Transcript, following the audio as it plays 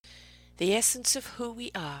The essence of who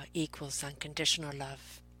we are equals unconditional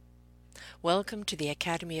love. Welcome to the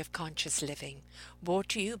Academy of Conscious Living, brought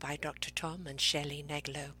to you by Dr. Tom and Shelley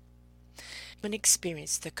Neglo. And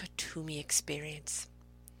experience the Kuthumi experience.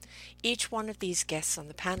 Each one of these guests on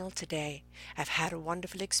the panel today have had a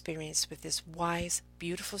wonderful experience with this wise,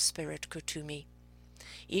 beautiful spirit Kuthumi.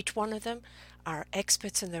 Each one of them are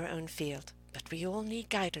experts in their own field, but we all need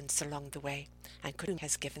guidance along the way, and Kuthumi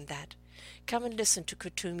has given that. Come and listen to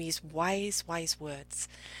Kuthumi's wise words,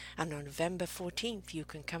 and on November 14th you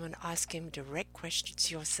can come and ask him direct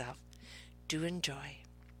questions yourself. Do enjoy.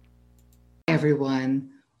 Hi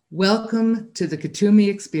everyone, welcome to the Kuthumi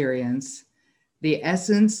Experience, the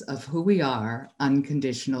essence of who we are,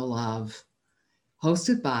 unconditional love,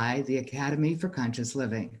 hosted by the Academy for Conscious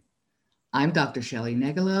Living. I'm Dr. Shelley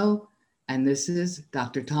Negelo, and this is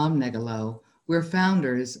Dr. Tom Negelo. We're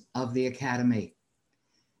founders of the Academy.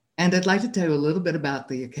 And I'd like to tell you a little bit about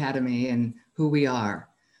the Academy and who we are.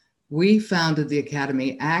 We founded the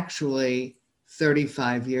Academy actually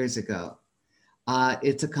 35 years ago.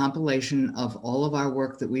 It's a compilation of all of our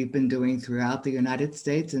work that we've been doing throughout the United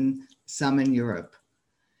States and some in Europe.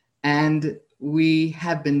 And we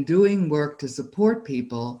have been doing work to support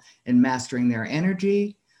people in mastering their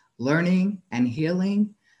energy, learning and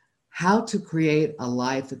healing, how to create a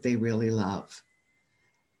life that they really love.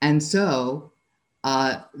 And so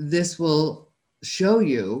this will show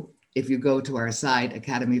you, if you go to our site,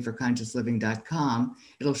 academyforconsciousliving.com,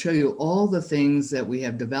 it'll show you all the things that we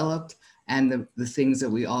have developed and the things that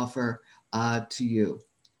we offer to you.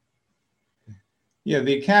 Yeah,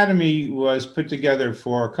 the Academy was put together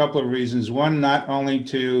for a couple of reasons. One, not only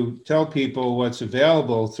to tell people what's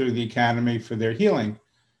available through the Academy for their healing,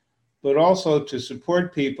 but also to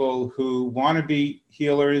support people who want to be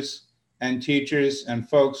healers and teachers and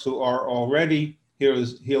folks who are already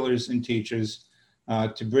healers and teachers,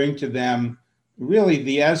 to bring to them really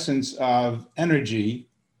the essence of energy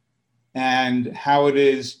and how it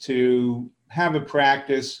is to have a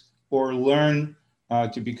practice or learn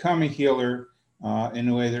to become a healer in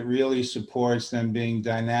a way that really supports them being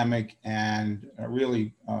dynamic and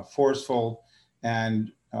really forceful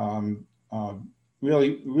and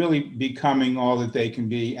really becoming all that they can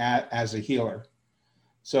be as a healer.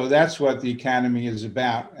 So that's what the Academy is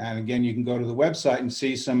about. And again, you can go to the website and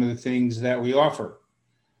see some of the things that we offer.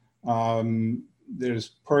 There's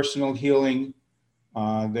personal healing.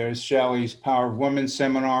 There's Shelley's Power of Women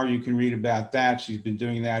seminar. You can read about that. She's been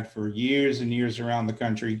doing that for years and years around the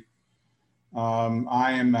country.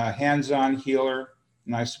 I am a hands-on healer,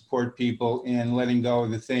 and I support people in letting go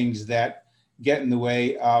of the things that get in the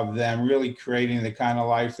way of them really creating the kind of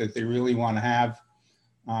life that they really want to have,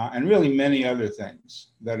 and really many other things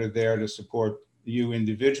that are there to support you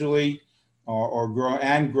individually or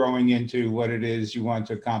growing into what it is you want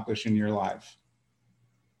to accomplish in your life.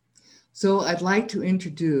 So I'd like to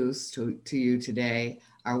introduce to you today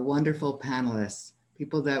our wonderful panelists,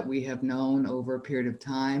 people that we have known over a period of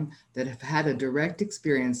time that have had a direct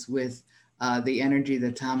experience with the energy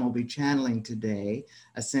that Tom will be channeling today,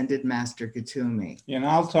 Ascended Master Kuthumi. And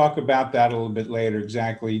I'll talk about that a little bit later,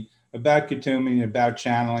 exactly about Kuthumi and about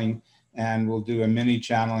channeling, and we'll do a mini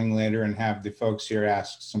channeling later and have the folks here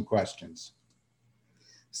ask some questions.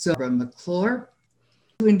 So Barbara McClure,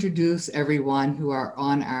 to introduce everyone who are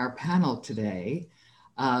on our panel today,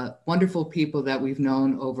 wonderful people that we've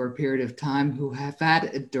known over a period of time who have had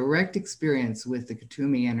a direct experience with the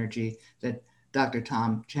Kuthumi energy that Dr.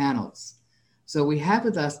 Tom channels. So we have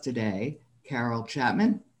with us today, Carol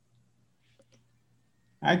Chapman.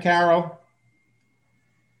 Hi, Carol.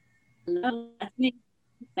 Hello, that's me.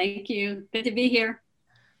 Thank you. Good to be here.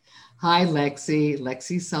 Hi,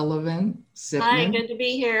 Lexi Sullivan. Sipman. Hi, good to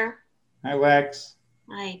be here. Hi, Lex.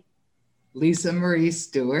 Hi. Lisa Marie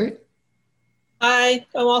Stewart. Hi,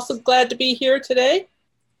 I'm also glad to be here today.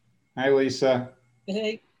 Hi, Lisa.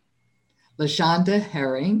 Hey. LaShonda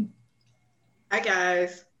Herring. Hi,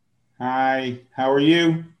 guys. Hi, how are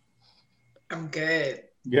you? I'm good.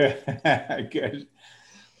 Good. Good.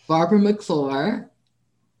 Barbara McClure.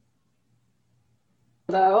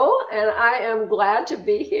 Hello, and I am glad to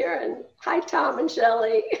be here. And hi, Tom and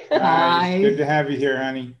Shelley. Hi. Good to have you here,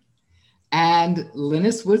 honey. And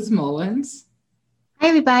Linus Woods Mullins. Hi,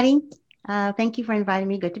 everybody. Thank you for inviting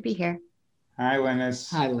me. Good to be here. Hi, Linus.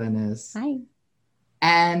 Hi, Linus. Hi.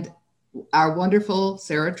 And our wonderful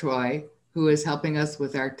Sarah Troy, who is helping us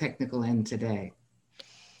with our technical end today.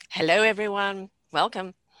 Hello, everyone.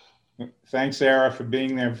 Welcome. Thanks, Sarah, for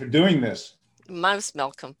being there, for doing this. Most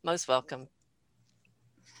welcome. Most welcome.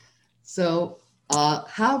 So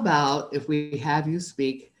how about if we have you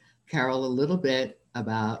speak, Carol, a little bit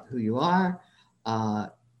about who you are,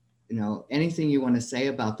 anything you want to say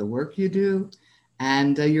about the work you do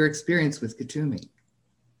and your experience with Kuthumi.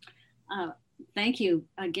 Thank you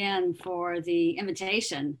again for the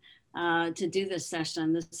invitation to do this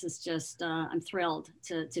session. This is just, I'm thrilled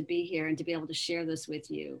to be here and to be able to share this with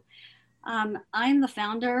you. I'm the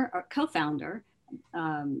founder or co-founder,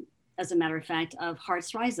 as a matter of fact, of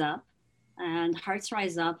Hearts Rise Up. And Hearts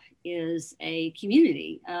Rise Up is a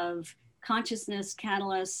community of consciousness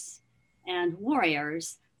catalysts and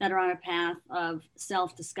warriors that are on a path of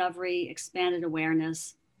self-discovery, expanded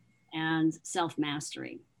awareness, and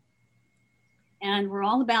self-mastery. And we're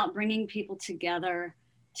all about bringing people together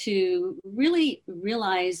to really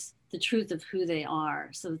realize the truth of who they are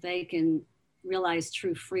so that they can realize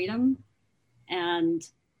true freedom and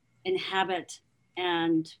inhabit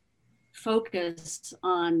and focus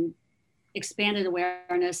on expanded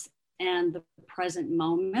awareness and the present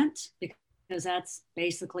moment, because that's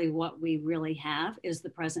basically what we really have, is the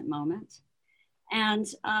present moment. And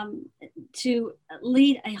to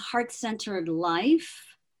lead a heart-centered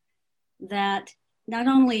life that not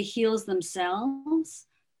only heals themselves,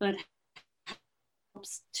 but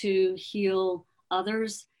helps to heal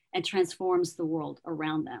others and transforms the world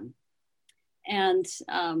around them. And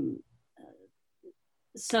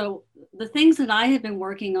so the things that I have been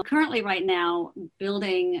working on currently right now,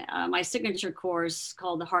 building my signature course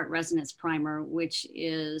called the Heart Resonance Primer, which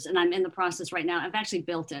is, and I'm in the process right now, I've actually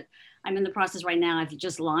built it. I'm in the process right now, I've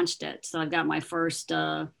just launched it. So I've got my first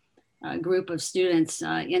group of students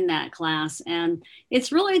in that class. And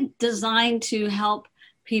it's really designed to help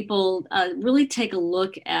people really take a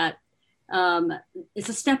look at, it's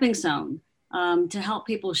a stepping stone to help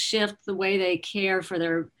people shift the way they care for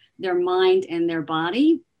their mind and their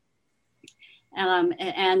body,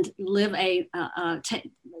 and live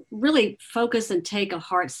really focus and take a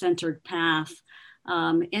heart-centered path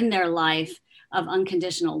in their life of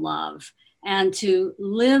unconditional love, and to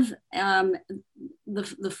live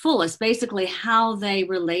the fullest, basically how they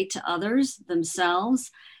relate to others,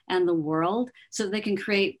 themselves, and the world, so that they can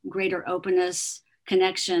create greater openness,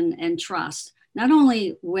 connection, and trust, not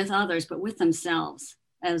only with others, but with themselves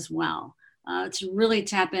as well, to really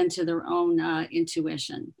tap into their own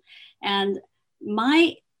intuition. And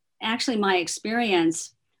my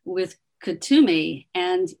experience with Kuthumi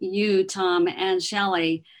and you, Tom, and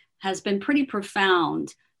Shelley has been pretty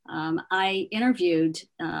profound. I interviewed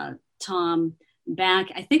Tom back,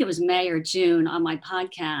 I think it was May or June, on my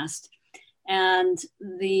podcast. And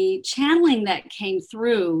the channeling that came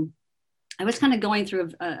through, I was kind of going through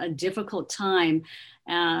a difficult time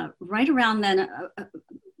right around then,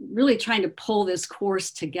 really trying to pull this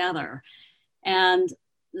course together. And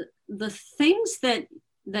the things that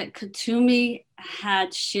Kuthumi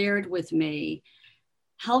had shared with me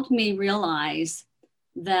helped me realize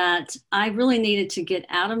that I really needed to get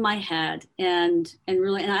out of my head and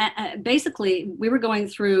I basically, we were going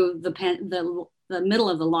through the middle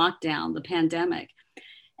of the lockdown, the pandemic.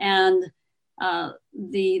 And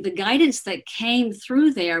the guidance that came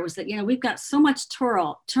through there was that, we've got so much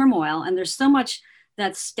turmoil and there's so much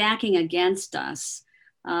that's stacking against us,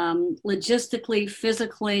 logistically,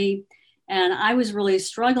 physically. And I was really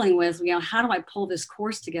struggling with, how do I pull this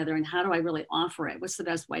course together and how do I really offer it? What's the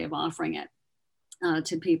best way of offering it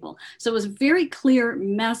to people? So it was a very clear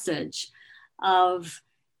message of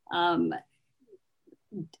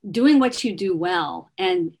doing what you do well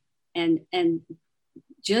and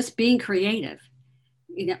just being creative,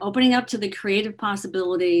 opening up to the creative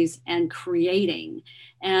possibilities and creating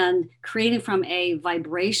from a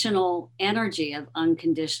vibrational energy of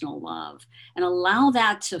unconditional love, and allow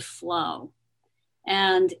that to flow.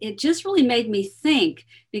 And it just really made me think,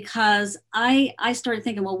 because I started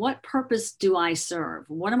thinking, well, what purpose do I serve?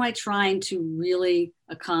 What am I trying to really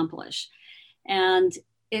accomplish? And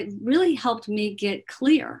it really helped me get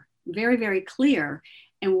clear, very, very clear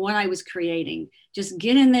in what I was creating. Just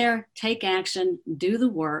get in there, take action, do the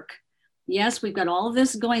work. Yes, we've got all of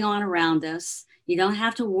this going on around us. You don't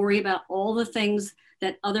have to worry about all the things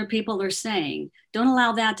that other people are saying. Don't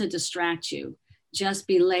allow that to distract you. Just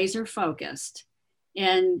be laser focused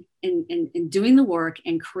in doing the work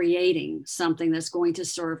and creating something that's going to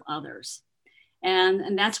serve others.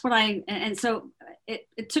 And that's what so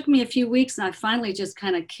it took me a few weeks, and I finally just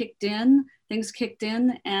kind of things kicked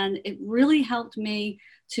in, and it really helped me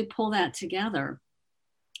to pull that together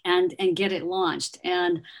and get it launched.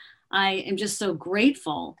 And I am just so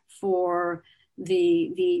grateful for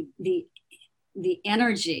the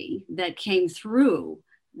energy that came through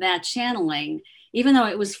that channeling, even though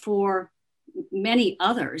it was for many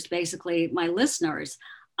others, basically my listeners.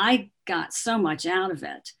 I got so much out of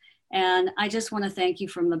it. And I just want to thank you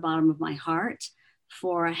from the bottom of my heart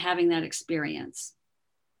for having that experience.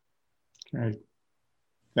 Great.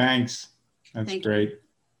 Thanks. That's Thank you. great.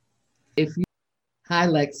 Hi,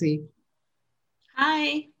 Lexi.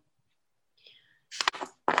 Hi.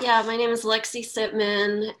 Yeah, my name is Lexi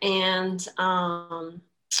Sitman, and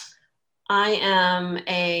I am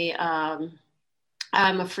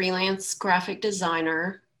I'm a freelance graphic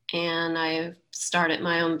designer, and I started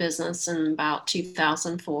my own business in about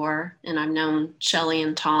 2004, and I've known Shelly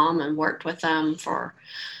and Tom and worked with them for,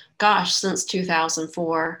 since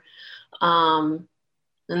 2004.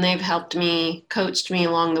 And they've helped me, coached me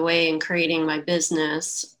along the way in creating my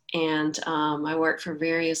business. And I work for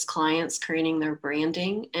various clients creating their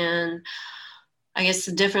branding. And I guess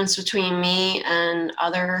the difference between me and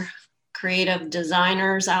other creative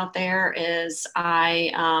designers out there is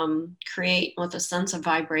I create with a sense of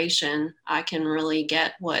vibration. I can really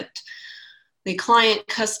get what the client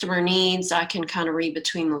customer needs. I can kind of read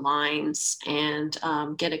between the lines and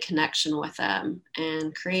get a connection with them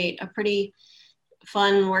and create a pretty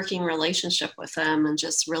fun working relationship with them and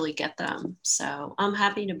just really get them. So I'm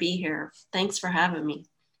happy to be here. Thanks for having me.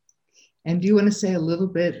 And do you want to say a little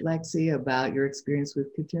bit, Lexi, about your experience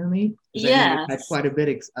with Kuthumi? Yes. I know you've had quite a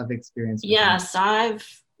bit of experience with Yes, I've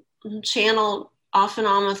channeled off and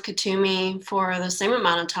on with Kuthumi for the same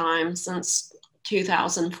amount of time since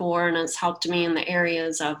 2004, and it's helped me in the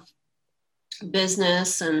areas of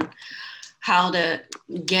business and how to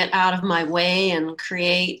get out of my way and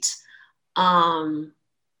create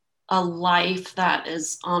a life that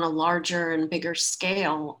is on a larger and bigger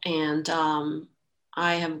scale. And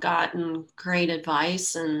I have gotten great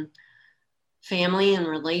advice and family and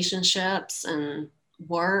relationships and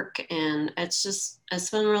work, and it's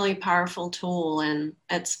been a really powerful tool, and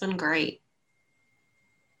it's been great.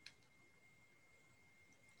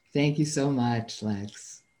 Thank you so much,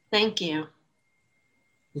 Lex. Thank you.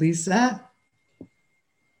 Lisa?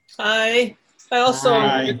 Hi. I also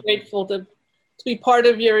am very grateful to be part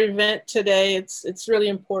of your event today. It's really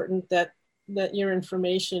important that your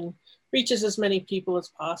information reaches as many people as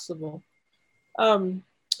possible.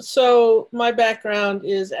 So my background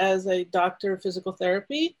is as a doctor of physical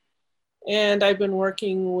therapy, and I've been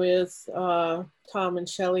working with Tom and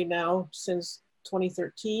Shelly now since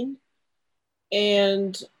 2013,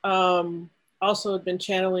 and also have been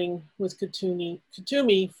channeling with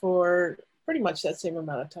Kuthumi for pretty much that same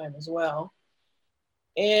amount of time as well.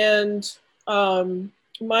 And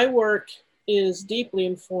my work is deeply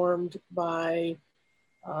informed by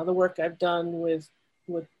the work I've done with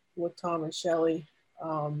Tom and Shelly,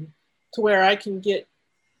 to where I can get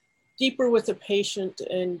deeper with the patient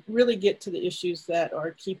and really get to the issues that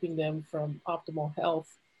are keeping them from optimal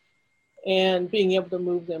health and being able to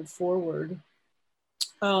move them forward.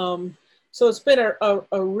 So it's been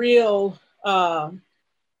a real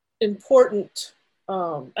important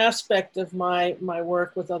aspect of my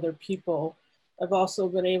work with other people. I've also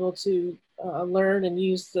been able to learn and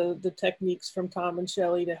use the techniques from Tom and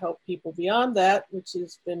Shelly to help people beyond that, which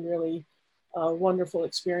has been really a wonderful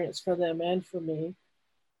experience for them and for me,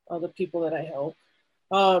 the people that I help.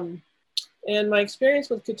 And my experience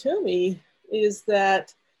with Kuthumi is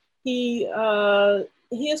that he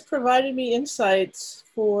has provided me insights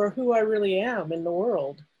for who I really am in the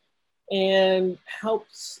world, and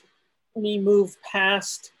helps me move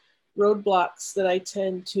past roadblocks that I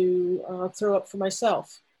tend to throw up for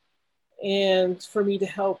myself, and for me to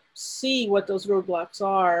help see what those roadblocks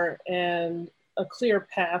are and a clear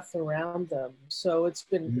path around them. So it's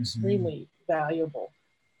been extremely valuable,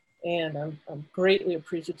 and I'm greatly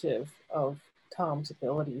appreciative of Tom's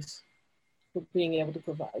abilities for being able to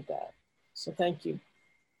provide that. So thank you.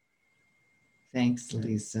 Thanks,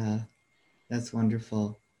 Lisa. That's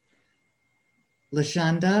wonderful.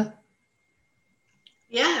 LaShonda?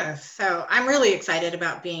 Yeah, so I'm really excited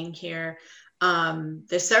about being here.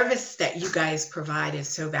 The service that you guys provide is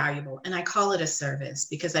so valuable, and I call it a service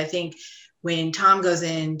because I think when Tom goes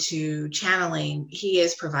into channeling, he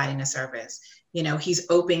is providing a service. You know, he's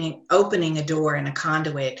opening a door and a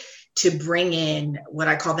conduit to bring in what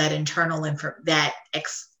I call that internal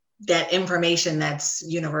that information that's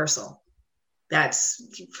universal, that's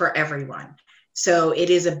for everyone. So it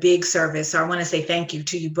is a big service. So I want to say thank you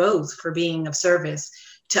to you both for being of service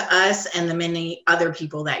to us and the many other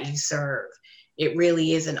people that you serve. It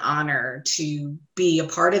really is an honor to be a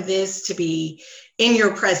part of this, to be in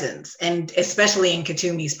your presence, and especially in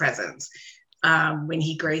Kuthumi's presence when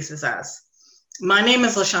he graces us. My name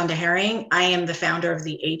is LaShonda Herring. I am the founder of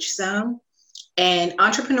the H Zone, and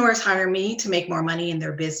entrepreneurs hire me to make more money in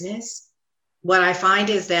their business. What I find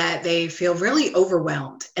is that they feel really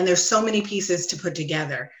overwhelmed, and there's so many pieces to put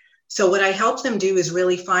together. So what I help them do is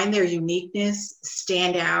really find their uniqueness,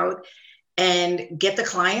 stand out, and get the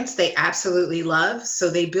clients they absolutely love. So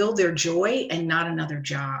they build their joy and not another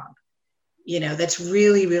job. That's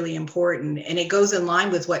really, really important. And it goes in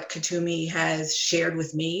line with what Kuthumi has shared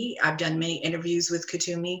with me. I've done many interviews with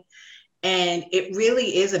Kuthumi, and it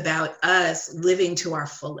really is about us living to our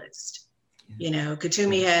fullest.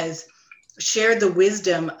 Kuthumi has shared the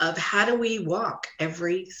wisdom of how do we walk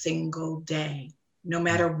every single day, no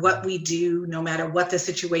matter what we do, no matter what the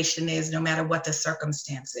situation is, no matter what the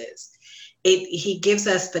circumstance is. He gives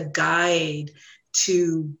us the guide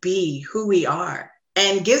to be who we are,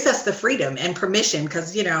 and gives us the freedom and permission,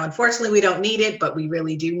 because, unfortunately we don't need it, but we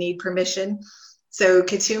really do need permission. So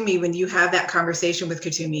Kuthumi, when you have that conversation with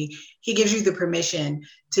Kuthumi, he gives you the permission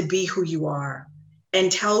to be who you are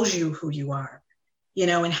and tells you who you are,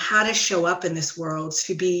 and how to show up in this world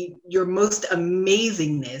to be your most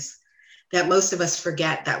amazingness that most of us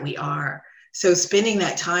forget that we are. So spending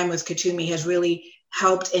that time with Kuthumi has really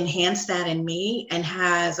helped enhance that in me, and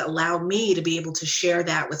has allowed me to be able to share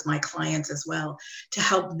that with my clients as well, to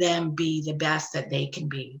help them be the best that they can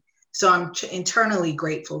be. So I'm internally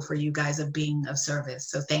grateful for you guys of being of service.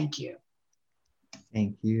 So thank you.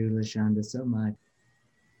 Thank you, LaShonda, so much.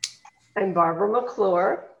 I'm Barbara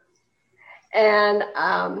McClure, and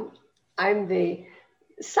I'm the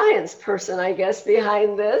science person, I guess,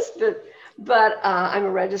 behind this, but I'm a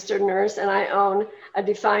registered nurse, and I own a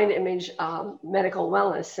Defined Image medical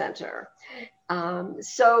wellness center.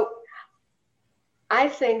 So I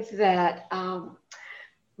think that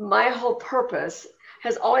my whole purpose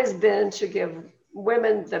has always been to give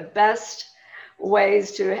women the best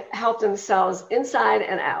ways to help themselves inside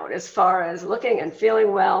and out, as far as looking and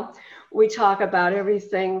feeling well. We talk about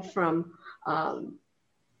everything from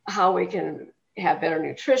how we can have better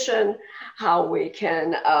nutrition, how we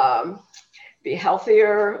can be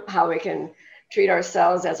healthier, how we can treat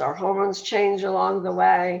ourselves as our hormones change along the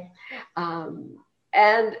way,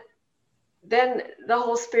 and then the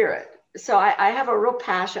whole spirit. So I have a real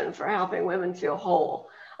passion for helping women feel whole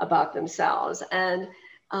about themselves, and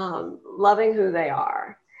loving who they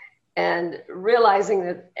are, and realizing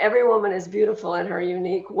that every woman is beautiful in her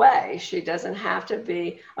unique way. She doesn't have to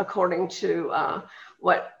be according to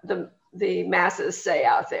what the masses say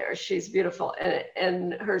out there. She's beautiful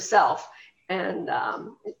in herself. And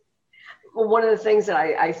one of the things that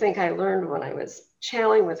I think I learned when I was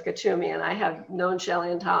channeling with Kuthumi, and I have known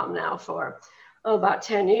Shelly and Tom now for about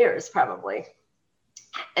 10 years probably.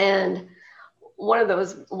 And one of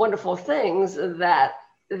those wonderful things that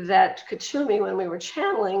Kuthumi, when we were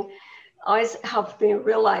channeling, always helped me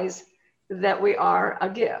realize that we are a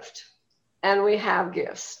gift, and we have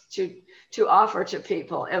gifts to offer to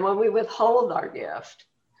people. And when we withhold our gift,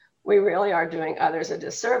 we really are doing others a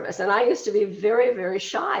disservice. And I used to be very, very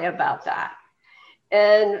shy about that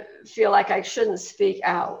and feel like I shouldn't speak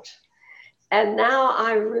out. And now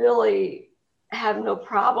I really have no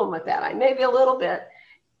problem with that. I may be a little bit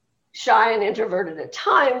shy and introverted at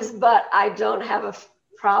times, but I don't have a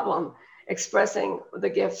problem expressing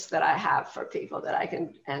the gifts that I have for people that I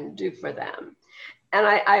can and do for them. And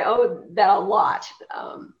I owe that a lot.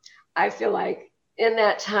 I feel like in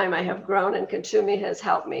that time I have grown, and Kuthumi has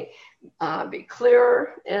helped me be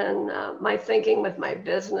clearer in my thinking with my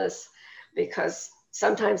business, because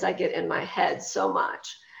sometimes I get in my head so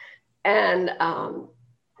much and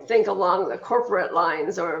think along the corporate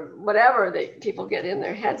lines or whatever that people get in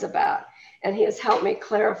their heads about. And he has helped me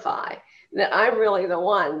clarify that I'm really the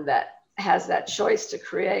one that has that choice to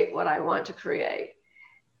create what I want to create.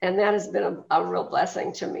 And that has been a real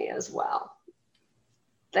blessing to me as well.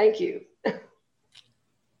 Thank you.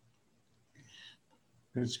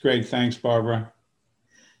 That's great. Thanks, Barbara.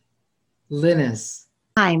 Linus.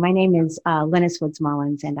 Hi, my name is Linus Woods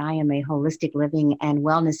Mullins, and I am a holistic living and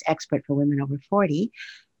wellness expert for women over 40.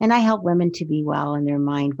 And I help women to be well in their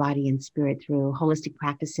mind, body, and spirit through holistic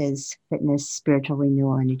practices, fitness, spiritual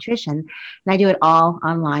renewal, and nutrition. And I do it all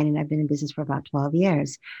online, and I've been in business for about 12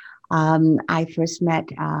 years. I first met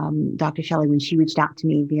Dr. Shelley when she reached out to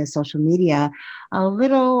me via social media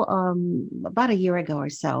about a year ago or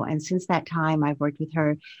so. And since that time, I've worked with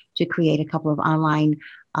her to create a couple of online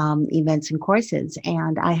events and courses.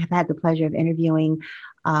 And I have had the pleasure of interviewing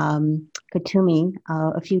Kuthumi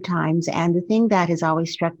a few times. And the thing that has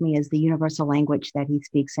always struck me is the universal language that he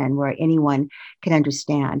speaks in, where anyone can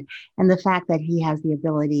understand. And the fact that he has the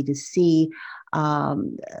ability to see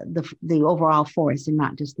the overall forest and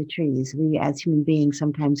not just the trees. We as human beings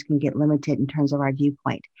sometimes can get limited in terms of our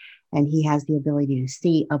viewpoint. And he has the ability to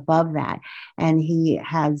see above that. And he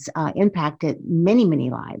has impacted many,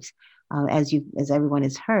 many lives. as everyone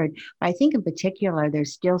has heard. But I think in particular,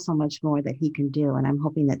 there's still so much more that he can do. And I'm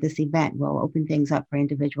hoping that this event will open things up for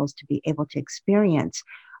individuals to be able to experience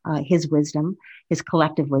his wisdom, his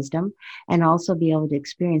collective wisdom, and also be able to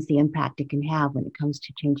experience the impact it can have when it comes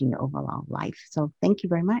to changing your overall life. So thank you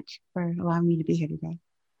very much for allowing me to be here today.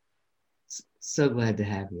 So glad to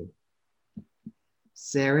have you.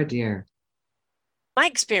 Sarah, dear. My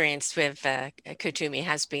experience with Kuthumi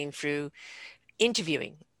has been through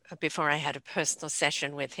interviewing before I had a personal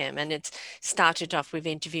session with him. And it started off with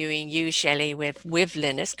interviewing you, Shelley, with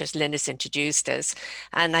Linus, because Linus introduced us.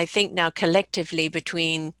 And I think now collectively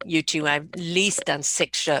between you two, I've at least done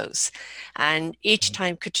 6 shows. And each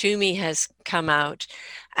time Kuthumi has come out,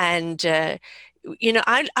 and, you know,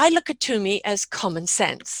 I look at Kuthumi as common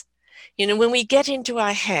sense. You know, when we get into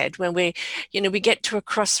our head, when we, you know, we get to a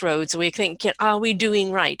crossroads, we think, are we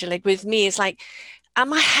doing right? Like with me, it's like,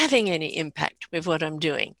 am I having any impact with what I'm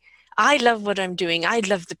doing? I love what I'm doing. I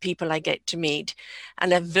love the people I get to meet.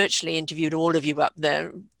 And I've virtually interviewed all of you up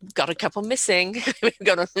there. Got a couple missing. We've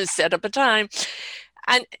got to set up a time.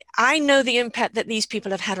 And I know the impact that these people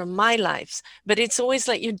have had on my lives, but it's always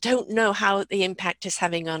like you don't know how the impact is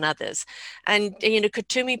having on others. And, you know,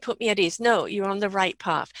 Kuthumi put me at ease. No, you're on the right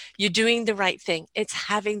path. You're doing the right thing. It's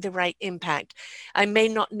having the right impact. I may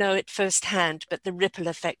not know it firsthand, but the ripple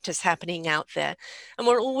effect is happening out there. And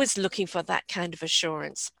we're always looking for that kind of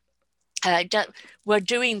assurance. We're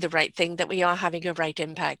doing the right thing, that we are having a right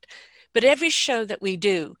impact. But every show that we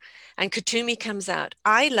do, and Kuthumi comes out,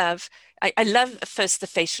 I love first the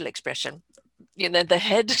facial expression. You know, the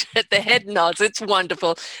head nods, it's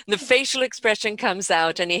wonderful. The facial expression comes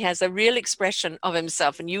out and he has a real expression of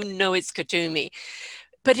himself, and you know it's Kuthumi.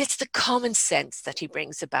 But it's the common sense that he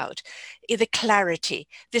brings about, the clarity,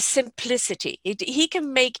 the simplicity. He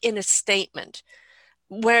can make in a statement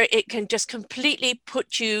where it can just completely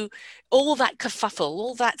put you, all that kerfuffle,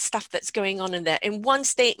 all that stuff that's going on in there, in one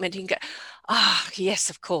statement, you can go, yes,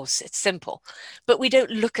 of course, it's simple. But we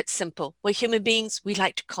don't look at simple. We're human beings, we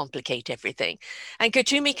like to complicate everything. And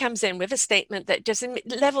Kuthumi comes in with a statement that just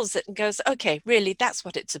levels it and goes, okay, really, that's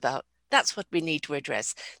what it's about. That's what we need to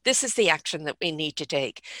address. This is the action that we need to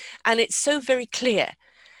take. And it's so very clear.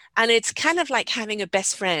 And it's kind of like having a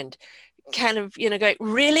best friend, kind of, you know, go,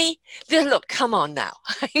 really? Look, come on now.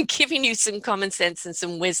 I'm giving you some common sense and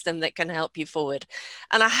some wisdom that can help you forward.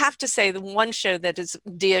 And I have to say, the one show that is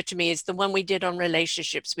dear to me is the one we did on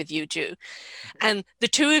relationships with you two. And the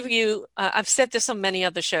two of you, I've said this on many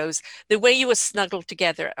other shows, the way you were snuggled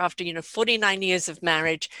together after, you know, 49 years of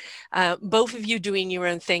marriage, both of you doing your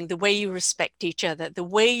own thing, the way you respect each other, the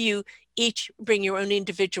way you each bring your own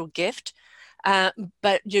individual gift,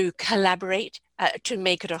 but you collaborate to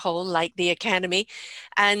make it a whole, like the Academy.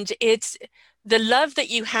 And it's the love that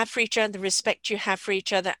you have for each other, the respect you have for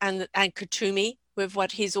each other, and Kuthumi, with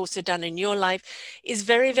what he's also done in your life, is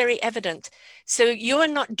very, very evident. So you are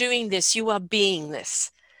not doing this, you are being this.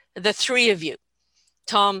 The three of you,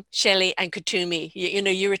 Tom, Shelley, and Kuthumi, you know,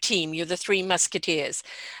 you're a team, you're the 3 musketeers,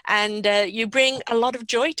 and you bring a lot of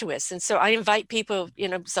joy to us. And so I invite people, you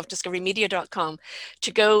know, selfdiscoverymedia.com,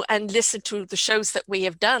 to go and listen to the shows that we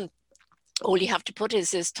have done. All you have to put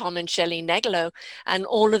is Tom and Shelley Neglo, and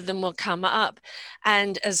all of them will come up.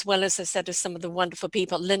 And as well as I said, as some of the wonderful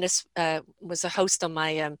people, Linus was a host on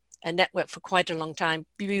my network for quite a long time,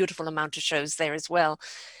 beautiful amount of shows there as well.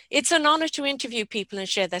 It's an honor to interview people and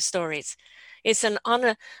share their stories. It's an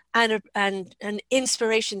honor and an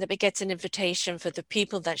inspiration that begets an invitation for the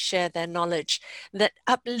people that share their knowledge, that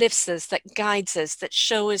uplifts us, that guides us, that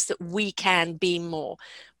shows us that we can be more.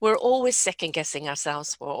 We're always second guessing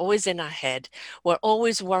ourselves. We're always in our head. We're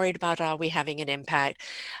always worried about, are we having an impact?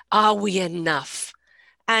 Are we enough?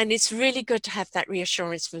 And it's really good to have that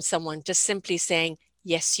reassurance from someone just simply saying,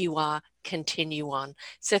 yes, you are, continue on.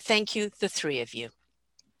 So thank you, the 3 of you.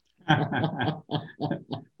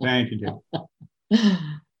 Thank you, Jim.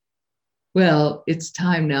 Well, it's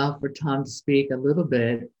time now for Tom to speak a little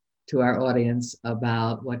bit to our audience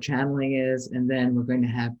about what channeling is, and then we're going to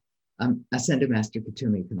have Ascended Master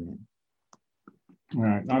Kuthumi come in. All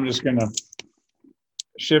right, I'm just going to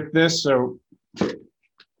shift this. So,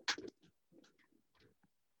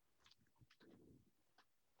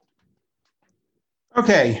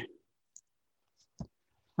 okay.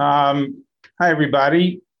 Hi,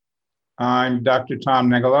 everybody. I'm Dr. Tom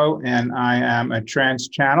Negolo, and I am a trance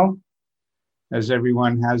channel, as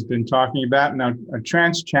everyone has been talking about. Now, a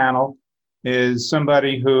trance channel is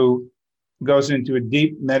somebody who goes into a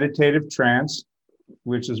deep meditative trance,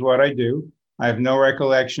 which is what I do. I have no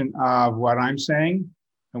recollection of what I'm saying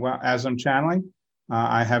as I'm channeling.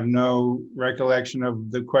 I have no recollection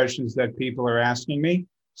of the questions that people are asking me.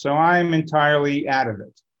 So I'm entirely out of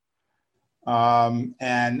it.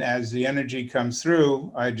 And as the energy comes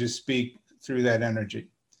through, I just speak through that energy.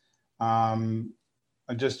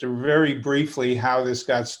 Just very briefly how this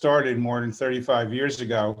got started more than 35 years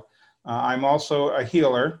ago. I'm also a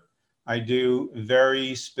healer. I do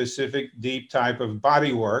very specific, deep type of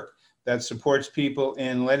body work that supports people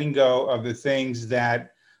in letting go of the things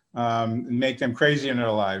that make them crazy in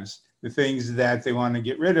their lives, the things that they want to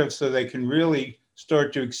get rid of so they can really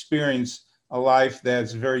start to experience a life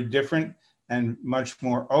that's very different and much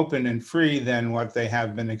more open and free than what they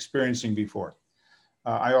have been experiencing before.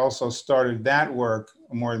 I also started that work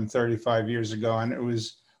more than 35 years ago, and it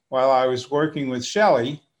was while I was working with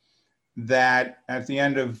Shelley that at the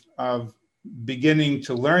end of beginning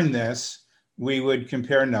to learn this, we would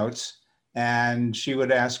compare notes and she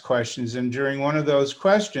would ask questions. And during one of those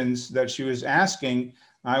questions that she was asking,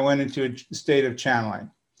 I went into a state of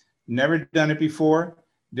channeling. Never done it before,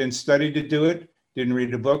 didn't study to do it, didn't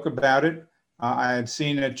read a book about it. I had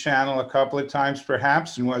seen a channel a couple of times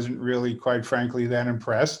perhaps and wasn't really, quite frankly, that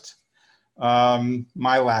impressed.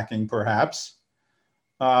 My lacking perhaps.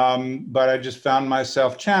 But I just found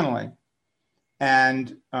myself channeling.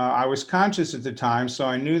 And I was conscious at the time, so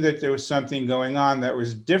I knew that there was something going on that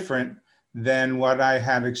was different than what I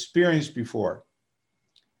had experienced before.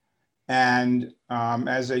 And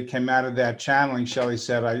as I came out of that channeling, Shelley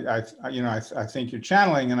said, I think you're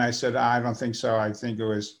channeling. And I said, I don't think so. I think it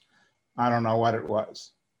was, I don't know what it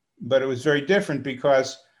was. But it was very different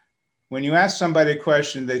because when you ask somebody a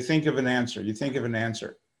question, they think of an answer. You think of an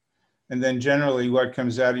answer. And then generally what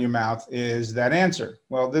comes out of your mouth is that answer.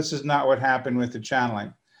 Well, this is not what happened with the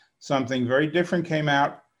channeling. Something very different came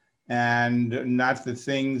out and not the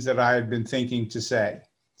things that I had been thinking to say.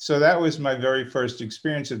 So that was my very first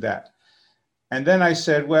experience of that. And then I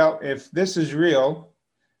said, well, if this is real,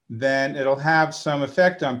 then it'll have some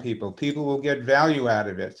effect on people. People will get value out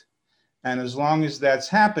of it. And as long as that's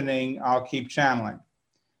happening, I'll keep channeling.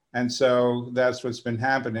 And so that's what's been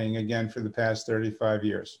happening again for the past 35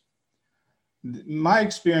 years. My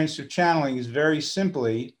experience of channeling is very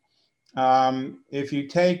simply, if you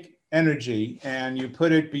take energy and you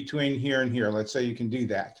put it between here and here, let's say you can do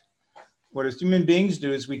that. What as human beings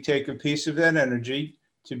do is we take a piece of that energy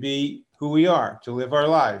to be who we are, to live our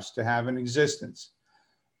lives, to have an existence.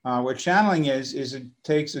 What channeling is it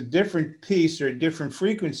takes a different piece or a different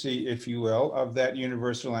frequency, if you will, of that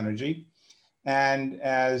universal energy. And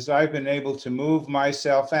as I've been able to move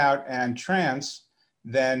myself out and trance,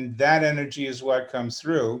 then that energy is what comes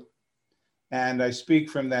through, and I speak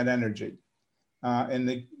from that energy. In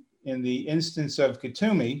the instance of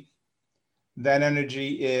Kuthumi, that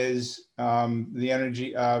energy is the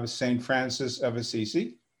energy of Saint Francis of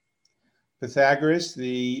Assisi, Pythagoras,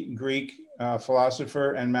 the Greek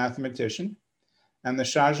philosopher and mathematician, and the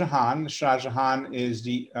Shah Jahan. The Shah Jahan is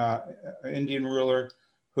the Indian ruler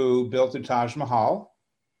who built the Taj Mahal.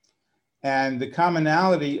 And the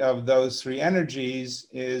commonality of those three energies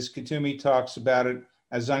is Kuthumi talks about it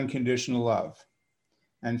as unconditional love.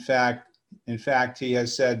 In fact, he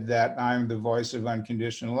has said that I'm the voice of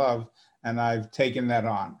unconditional love, and I've taken that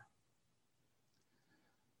on.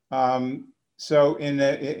 So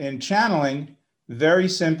in channeling, very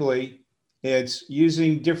simply, it's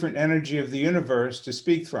using different energy of the universe to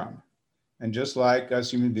speak from. And just like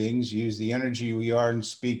us human beings use the energy we are and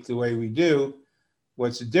speak the way we do,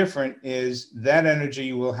 what's different is that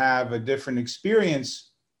energy will have a different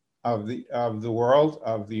experience of the world,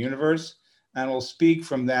 of the universe, and will speak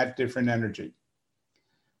from that different energy.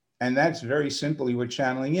 And that's very simply what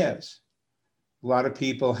channeling is. A lot of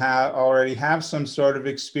people already have some sort of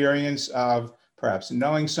experience of perhaps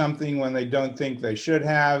knowing something when they don't think they should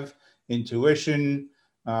have, intuition,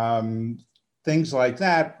 things like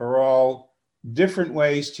that are all different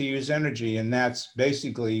ways to use energy, and that's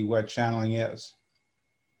basically what channeling is.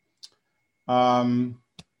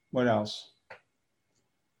 What else?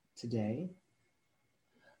 Today?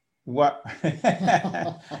 What?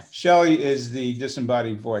 Shelley is the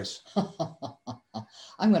disembodied voice.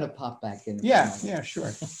 I'm going to pop back in. Yeah,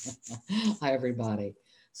 sure. Hi, everybody.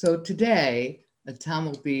 So today, Tom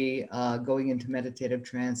will be going into meditative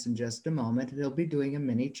trance in just a moment. He'll be doing a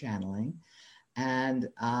mini channeling. And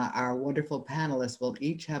our wonderful panelists will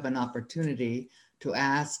each have an opportunity to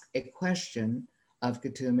ask a question of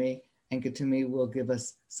Kuthumi, and Kuthumi will give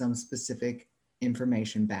us some specific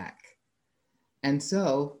information back. And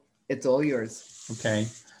so it's all yours. Okay.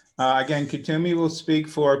 Again, Kuthumi will speak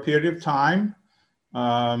for a period of time,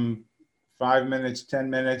 5 minutes, 10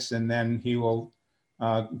 minutes, and then he will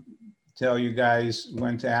tell you guys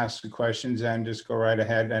when to ask the questions and just go right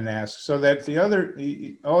ahead and ask. So that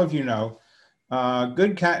all of you know,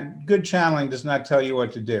 Good channeling does not tell you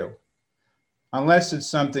what to do, unless it's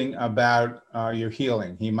something about your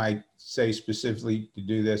healing. He might say specifically to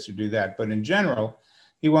do this or do that, but in general,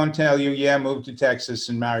 he won't tell you, yeah, move to Texas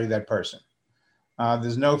and marry that person.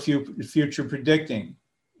 There's no future predicting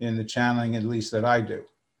in the channeling, at least that I do.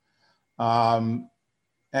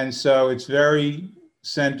 And so it's very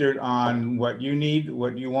centered on what you need,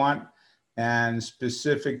 what you want, and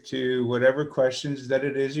specific to whatever questions that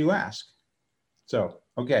it is you ask. So,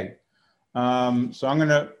 okay. So I'm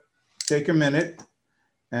gonna take a minute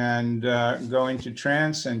and go into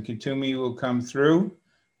trance, and Kuthumi will come through.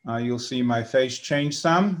 You'll see my face change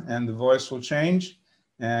some, and the voice will change,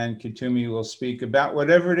 and Kuthumi will speak about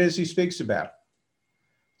whatever it is he speaks about.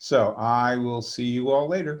 So I will see you all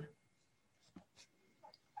later.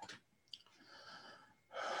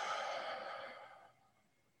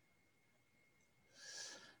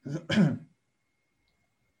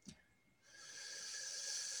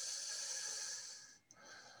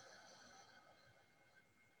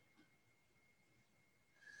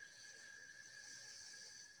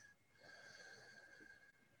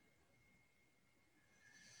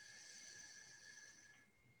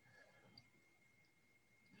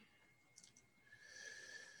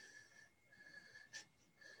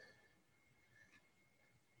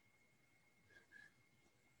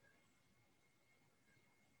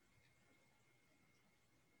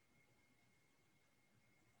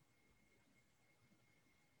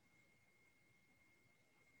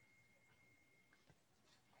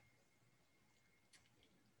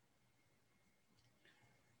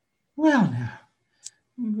 Well, now,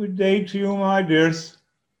 good day to you, my dears.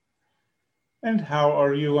 And how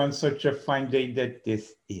are you on such a fine day that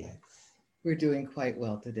this is? We're doing quite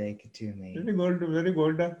well today, Kuthumi. Very good, very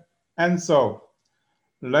good. And so,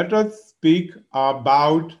 let us speak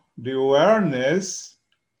about the awareness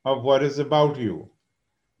of what is about you,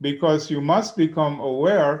 because you must become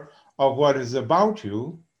aware of what is about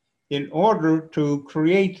you in order to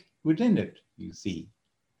create within it, you see.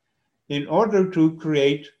 In order to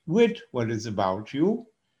create with what is about you,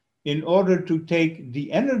 in order to take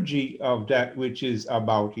the energy of that which is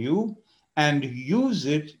about you and use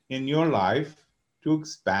it in your life to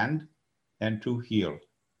expand and to heal,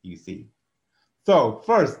 you see. So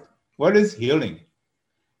first, what is healing?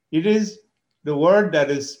 It is the word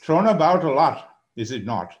that is thrown about a lot, is it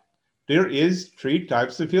not? There is 3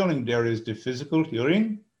 types of healing. There is the physical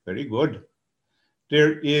healing, very good.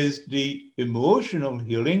 There is the emotional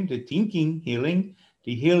healing, the thinking healing,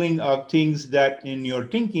 the healing of things that in your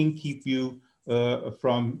thinking keep you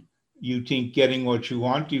from, you think, getting what you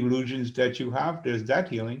want, the illusions that you have. There's that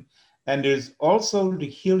healing. And there's also the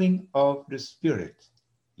healing of the spirit,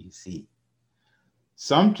 you see.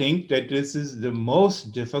 Some think that this is the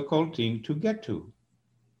most difficult thing to get to,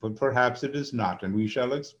 but perhaps it is not, and we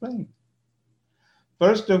shall explain.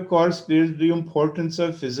 First, of course, there's the importance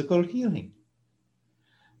of physical healing.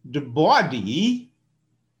 The body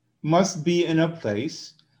must be in a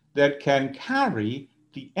place that can carry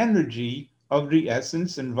the energy of the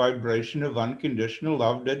essence and vibration of unconditional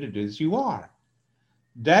love that it is you are.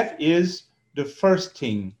 That is the first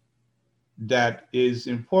thing that is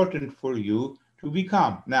important for you to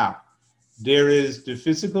become. Now, there is the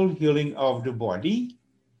physical healing of the body,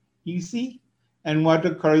 you see, and what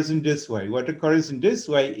occurs in this way. What occurs in this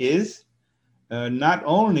way is not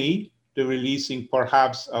only the releasing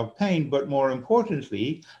perhaps of pain, but more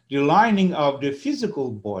importantly, the aligning of the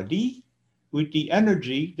physical body with the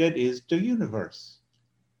energy that is the universe.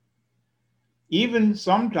 Even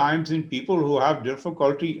sometimes in people who have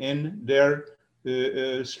difficulty in their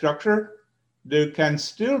structure, there can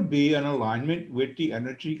still be an alignment with the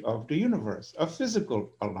energy of the universe, a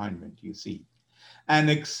physical alignment, you see. An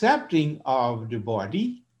accepting of the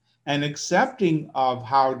body, an accepting of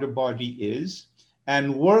how the body is,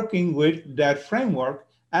 and working with that framework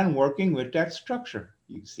and working with that structure,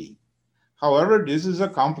 you see. However, this is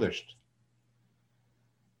accomplished.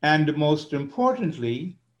 And most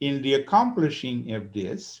importantly, in the accomplishing of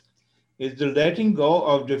this is the letting go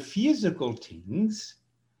of the physical things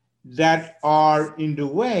that are in the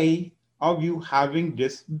way of you having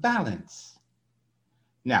this balance.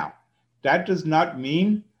 Now, that does not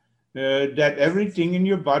mean that everything in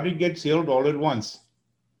your body gets healed all at once.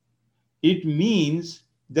 It means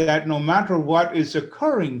that no matter what is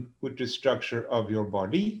occurring with the structure of your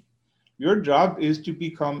body, your job is to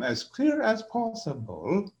become as clear as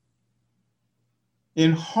possible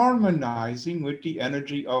in harmonizing with the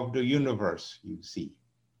energy of the universe, you see.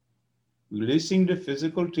 Releasing the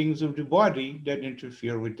physical things of the body that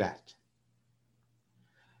interfere with that.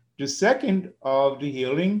 The second of the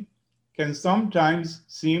healing can sometimes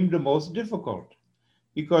seem the most difficult,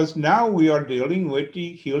 because now we are dealing with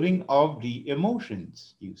the healing of the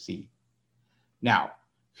emotions, you see. Now,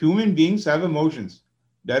 human beings have emotions.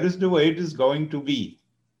 That is the way it is going to be.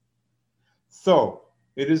 So,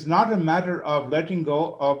 it is not a matter of letting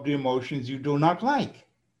go of the emotions you do not like.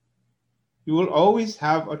 You will always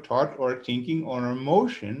have a thought or a thinking or an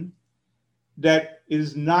emotion that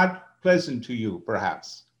is not pleasant to you,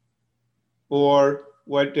 perhaps, or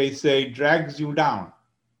what they say drags you down.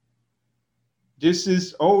 This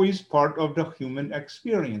is always part of the human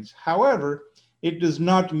experience. However, it does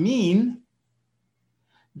not mean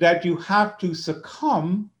that you have to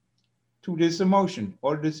succumb to this emotion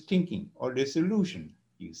or this thinking or this illusion,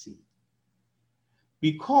 you see.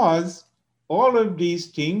 Because all of these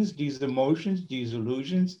things, these emotions, these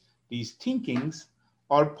illusions, these thinkings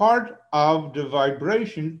are part of the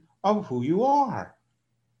vibration of who you are.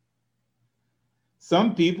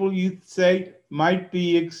 Some people, you say, might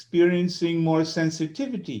be experiencing more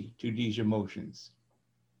sensitivity to these emotions.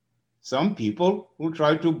 Some people will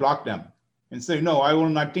try to block them and say, no, I will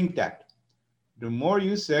not think that. The more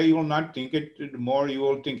you say you will not think it, the more you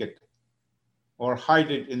will think it, or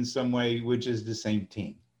hide it in some way, which is the same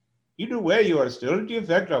thing. Either way, you are still the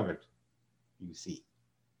effect of it, you see.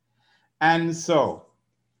 And so,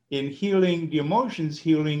 in healing the emotions,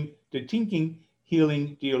 healing the thinking,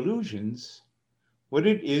 healing the illusions, what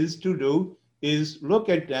it is to do is look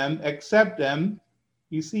at them, accept them,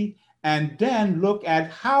 you see, and then look at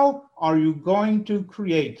how are you going to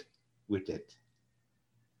create with it.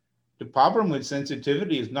 The problem with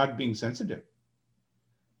sensitivity is not being sensitive.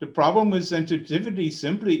 The problem with sensitivity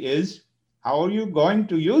simply is, how are you going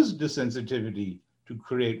to use the sensitivity to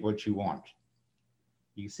create what you want?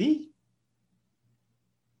 You see?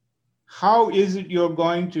 How is it you're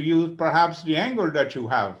going to use perhaps the anger that you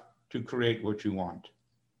have to create what you want?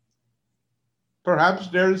 Perhaps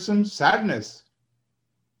there is some sadness.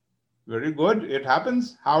 Very good, it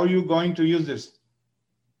happens. How are you going to use this?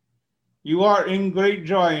 You are in great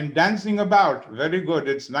joy and dancing about. Very good,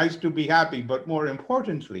 it's nice to be happy, but more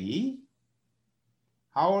importantly,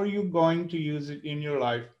 how are you going to use it in your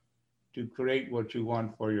life to create what you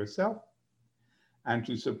want for yourself and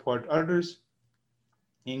to support others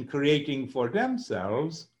in creating for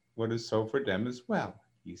themselves what is so for them as well,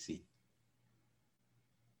 you see.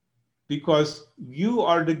 Because you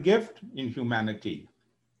are the gift in humanity.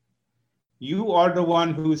 You are the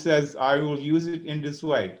one who says, I will use it in this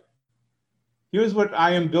way. Here's what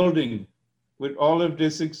I am building with all of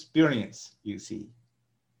this experience, you see.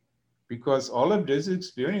 Because all of this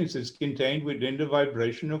experience is contained within the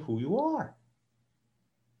vibration of who you are.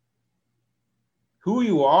 Who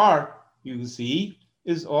you are, you see,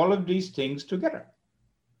 is all of these things together.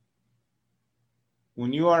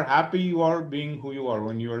 When you are happy, you are being who you are.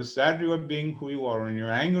 When you are sad, you are being who you are. When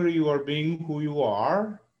you're angry, you are being who you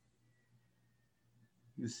are.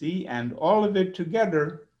 You see, and all of it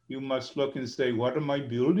together, you must look and say, what am I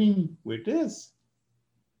building with this?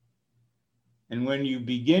 And when you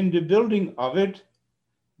begin the building of it,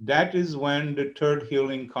 that is when the third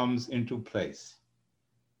healing comes into place.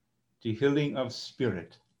 The healing of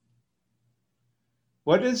spirit.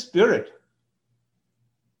 What is spirit?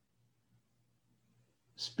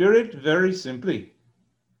 Spirit, very simply,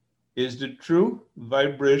 is the true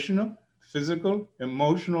vibrational, physical,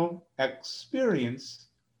 emotional experience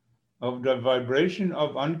of the vibration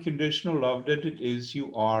of unconditional love that it is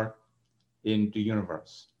you are in the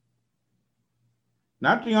universe.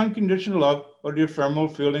 Not the unconditional love or the ephemeral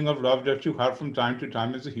feeling of love that you have from time to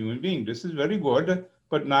time as a human being. This is very good,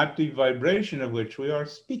 but not the vibration of which we are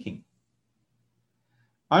speaking.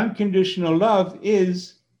 Unconditional love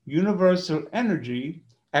is universal energy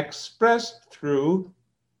expressed through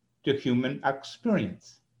the human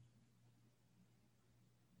experience.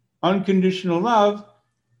 Unconditional love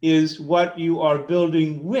is what you are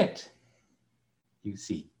building with, you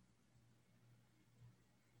see.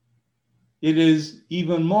 It is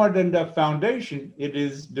even more than the foundation, it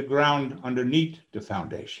is the ground underneath the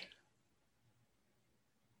foundation.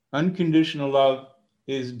 Unconditional love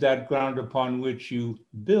is that ground upon which you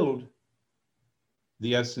build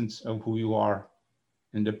the essence of who you are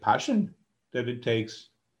and the passion that it takes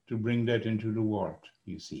to bring that into the world,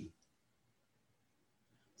 you see.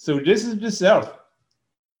 So this is the self.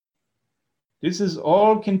 This is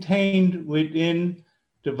all contained within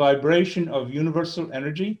the vibration of universal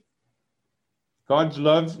energy. God's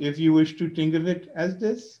love, if you wish to think of it as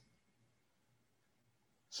this.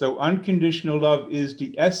 So unconditional love is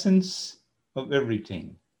the essence of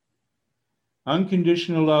everything.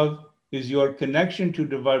 Unconditional love is your connection to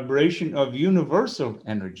the vibration of universal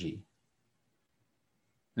energy.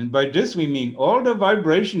 And by this, we mean all the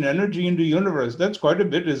vibration energy in the universe. That's quite a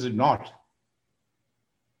bit, is it not?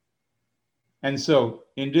 And so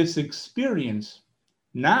in this experience,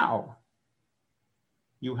 now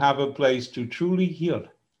you have a place to truly heal.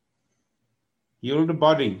 Heal the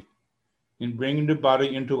body in bringing the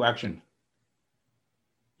body into action.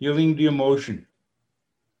 Healing the emotion.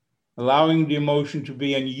 Allowing the emotion to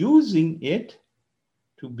be and using it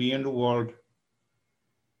to be in the world.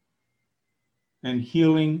 And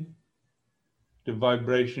healing the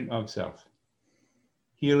vibration of self.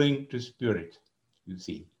 Healing the spirit, you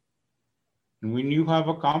see. And when you have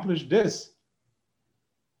accomplished this,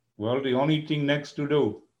 well, the only thing next to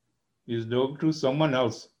do is go to someone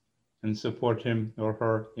else and support him or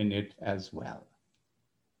her in it as well.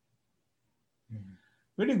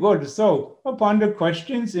 Very good. So, upon the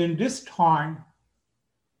questions in this time.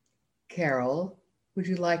 Carol, would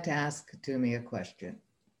you like to ask Kutumi a question?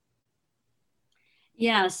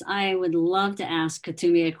 Yes, I would love to ask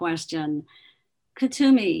Kutumi a question.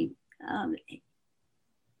 Kutumi,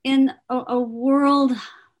 in a world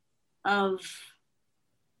of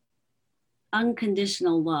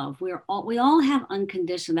unconditional love, we all have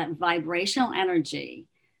unconditional, that vibrational energy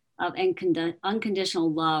of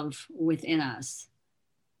unconditional love within us.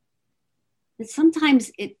 But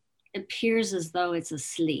sometimes it appears as though it's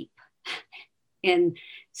asleep in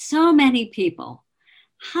so many people.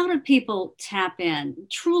 How do people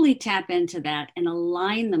truly tap into that and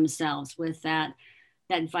align themselves with that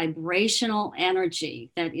vibrational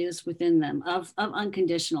energy that is within them of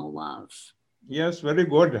unconditional love? Yes, very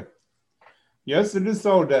good. Yes, it is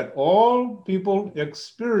so that all people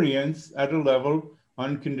experience at a level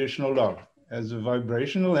unconditional love as a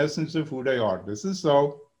vibrational essence of who they are. This is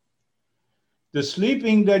so. The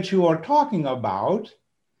sleeping that you are talking about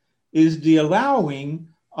is the allowing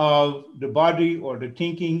of the body or the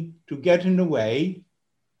thinking to get in the way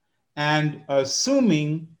and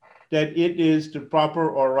assuming that it is the proper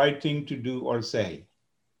or right thing to do or say.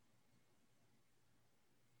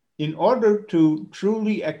 In order to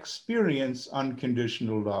truly experience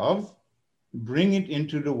unconditional love, bring it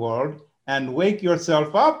into the world and wake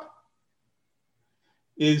yourself up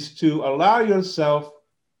is to allow yourself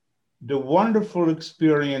the wonderful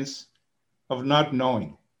experience of not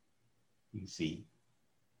knowing, you see.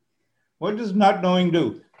 What does not knowing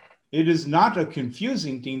do? It is not a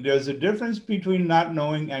confusing thing. There's a difference between not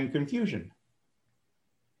knowing and confusion.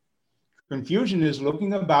 Confusion is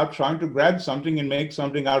looking about, trying to grab something and make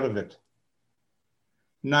something out of it.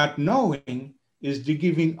 Not knowing is the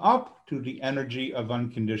giving up to the energy of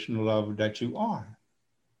unconditional love that you are.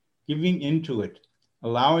 Giving into it,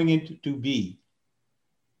 allowing it to be,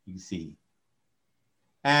 you see.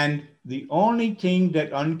 And the only thing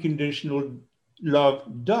that unconditional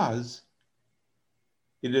love does,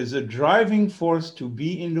 it is a driving force to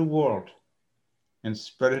be in the world and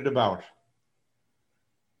spread it about.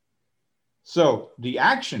 So the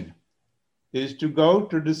action is to go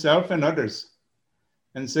to the self and others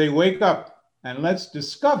and say, wake up and let's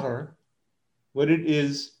discover what it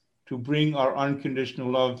is to bring our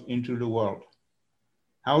unconditional love into the world,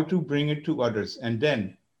 how to bring it to others. And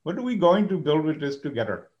then what are we going to build with this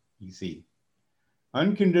together? You see,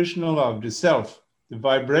 unconditional love, the self, the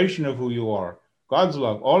vibration of who you are, God's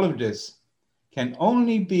love, all of this can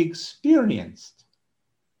only be experienced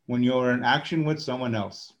when you're in action with someone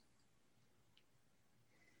else.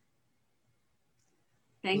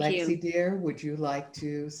 Thank Lexi, you. dear, would you like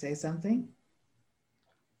to say something?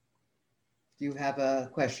 Do you have a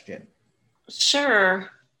question? Sure.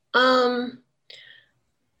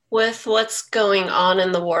 With what's going on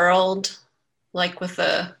in the world, like with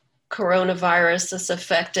the coronavirus, that's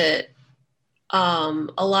affected a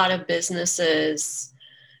lot of businesses.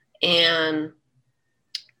 And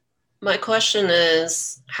my question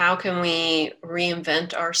is, how can we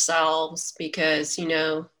reinvent ourselves? Because, you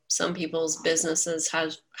know, some people's businesses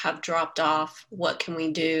have dropped off. What can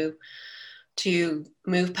we do to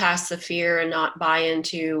move past the fear and not buy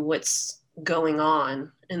into what's going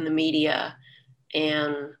on in the media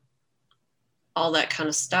and all that kind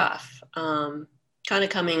of stuff? Kind of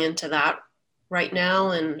coming into that right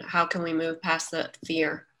now, and how can we move past that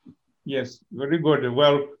fear? Yes, very good.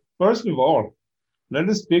 Well, first of all, let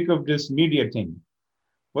us speak of this media thing.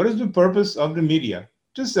 What is the purpose of the media?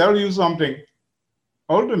 To sell you something.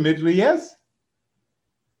 Ultimately, yes.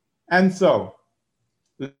 And so,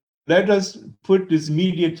 let us put this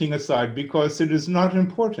media thing aside because it is not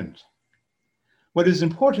important. What is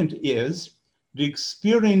important is the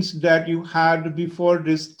experience that you had before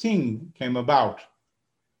this thing came about.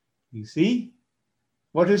 You see?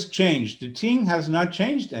 What has changed? The thing has not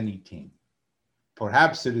changed anything.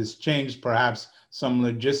 Perhaps it has changed perhaps some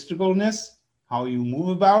logisticalness, how you move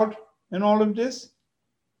about and all of this.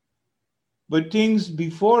 But things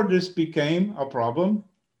before this became a problem,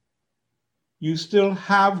 you still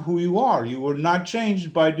have who you are. You were not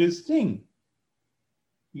changed by this thing.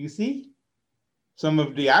 You see? Some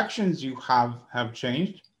of the actions you have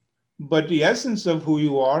changed, but the essence of who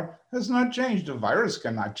you are has not changed. The virus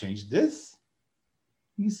cannot change this.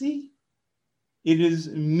 You see? It is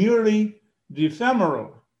merely the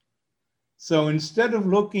ephemeral. So instead of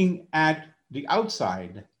looking at the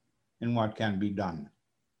outside and what can be done,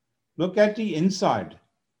 look at the inside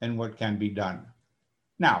and what can be done.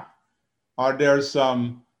 Now, are there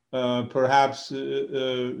some perhaps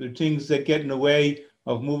things that get in the way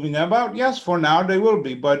of moving about? Yes, for now they will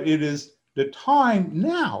be, but it is the time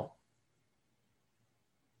now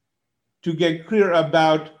to get clear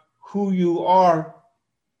about who you are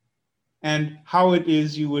and how it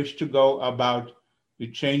is you wish to go about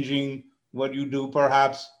changing what you do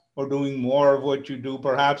perhaps, or doing more of what you do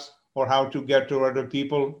perhaps, or how to get to other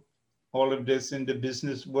people, all of this in the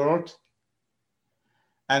business world.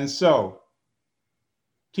 And so,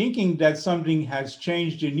 thinking that something has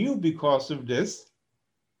changed in you because of this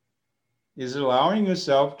is allowing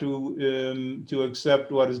yourself to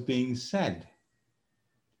accept what is being said.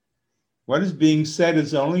 What is being said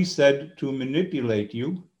is only said to manipulate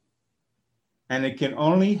you, and it can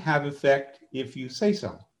only have effect if you say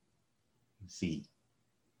so. See.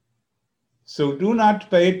 So do not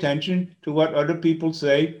pay attention to what other people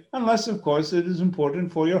say, unless, of course, it is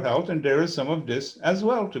important for your health, and there is some of this as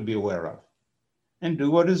well to be aware of. And do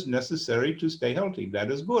what is necessary to stay healthy.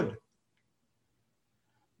 That is good.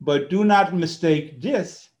 But do not mistake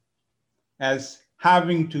this as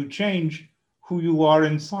having to change who you are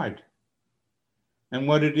inside and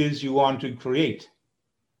what it is you want to create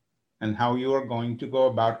and how you are going to go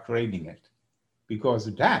about creating it,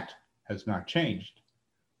 because that has not changed.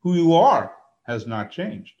 Who you are has not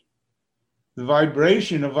changed. The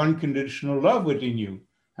vibration of unconditional love within you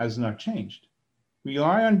has not changed.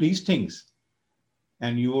 Rely on these things,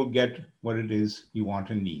 and you will get what it is you want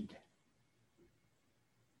and need.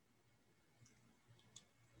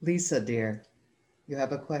 Lisa, dear, you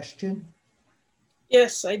have a question?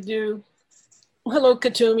 Yes, I do. Hello,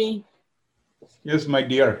 Kuthumi. Yes, my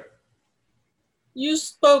dear. You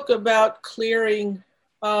spoke about clearing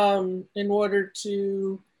in order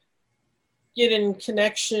to get in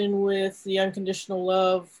connection with the unconditional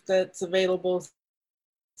love that's available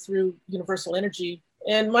through universal energy.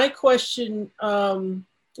 And my question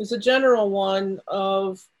is a general one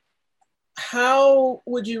of how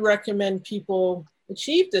would you recommend people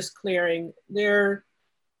achieve this clearing? There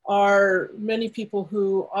are many people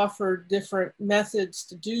who offer different methods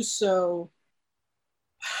to do so.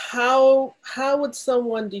 How would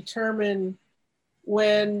someone determine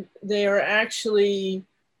when they are actually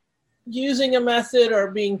using a method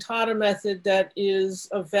or being taught a method that is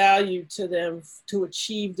of value to them to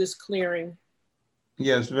achieve this clearing?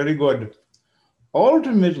 Yes, very good.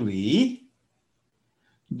 Ultimately,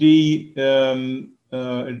 the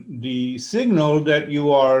signal that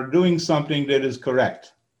you are doing something that is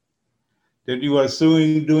correct, that you are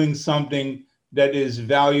doing something that is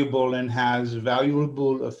valuable and has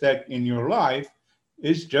valuable effect in your life,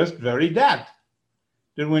 is just very that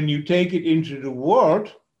when you take it into the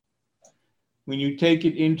world, when you take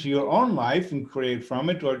it into your own life and create from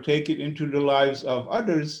it, or take it into the lives of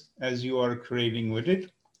others as you are creating with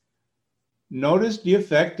it, notice the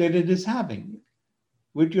effect that it is having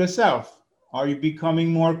with yourself. Are you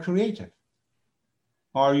becoming more creative?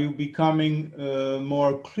 Are you becoming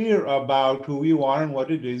more clear about who you are and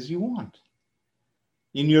what it is you want?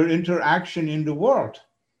 In your interaction in the world,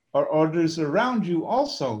 are others around you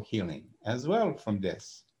also healing as well from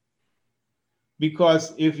this?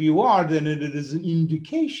 Because if you are, then it is an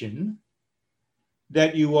indication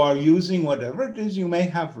that you are using whatever it is you may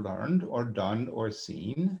have learned or done or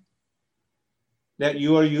seen, that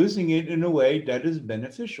you are using it in a way that is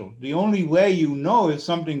beneficial. The only way you know if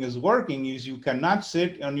something is working is you cannot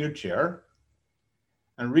sit on your chair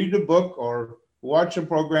and read a book or watch a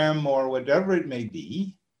program or whatever it may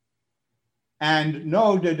be and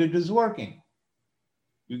know that it is working.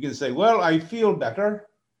 You can say, well, I feel better,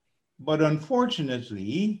 but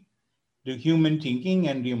unfortunately, the human thinking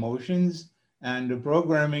and the emotions and the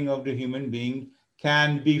programming of the human being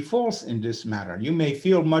can be false in this matter. You may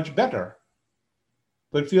feel much better,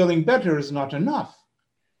 but feeling better is not enough.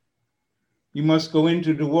 You must go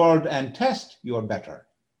into the world and test your better.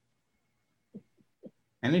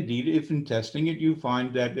 And indeed, if in testing it you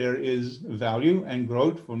find that there is value and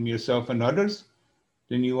growth from yourself and others,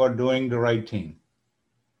 then you are doing the right thing.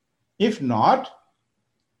 If not,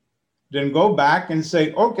 then go back and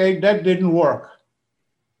say, okay, that didn't work.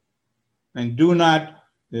 And do not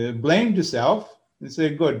blame yourself and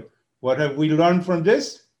say, good, what have we learned from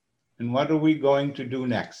this? And what are we going to do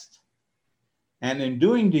next? And in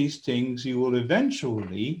doing these things, you will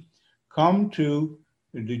eventually come to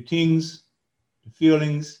the things, the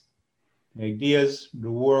feelings, the ideas,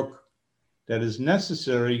 the work that is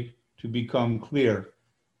necessary to become clear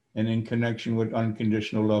and in connection with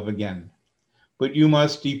unconditional love again. But you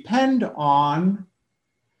must depend on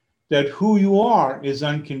that who you are is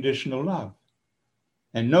unconditional love.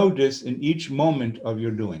 And know this in each moment of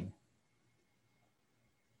your doing.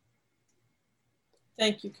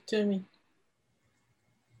 Thank you, Kuthumi.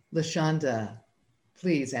 LaShonda,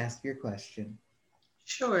 please ask your question.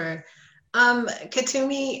 Sure.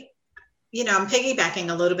 Kuthumi, you know, I'm piggybacking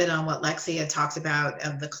a little bit on what Lexia talked about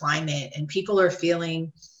of the climate, and people are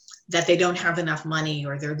feeling that they don't have enough money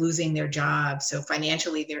or they're losing their job. So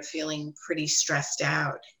financially, they're feeling pretty stressed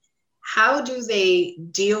out. How do they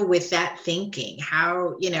deal with that thinking?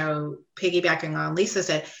 How, you know, piggybacking on Lisa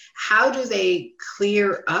said, how do they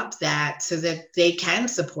clear up that so that they can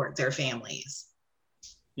support their families?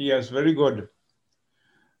 Yes, very good.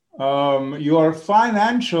 Your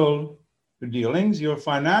financial dealings, your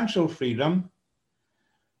financial freedom,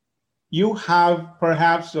 you have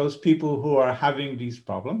perhaps those people who are having these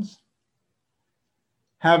problems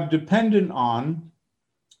have depended on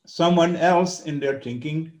someone else in their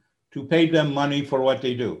thinking to pay them money for what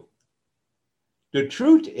they do. The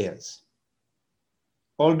truth is,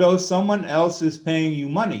 although someone else is paying you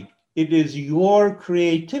money, it is your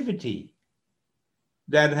creativity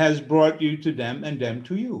that has brought you to them and them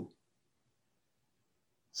to you.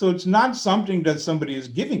 So it's not something that somebody is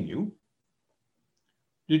giving you.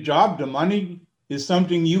 The job, the money is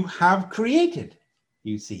something you have created,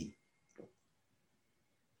 you see.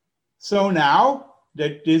 So now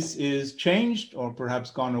that this is changed or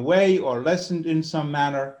perhaps gone away or lessened in some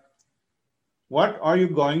manner, what are you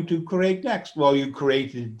going to create next? Well, you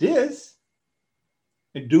created this.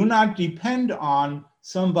 Do not depend on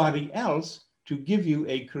somebody else to give you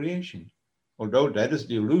a creation, although that is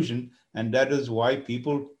the illusion, and that is why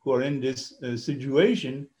people who are in this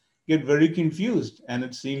situation get very confused and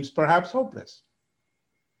it seems perhaps hopeless.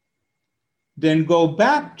 Then go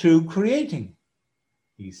back to creating,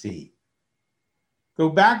 you see. Go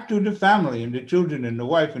back to the family and the children and the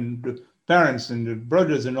wife and the parents and the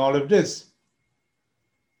brothers and all of this.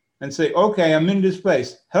 And say, okay, I'm in this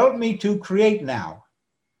place. Help me to create now.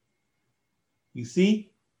 You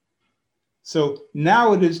see? So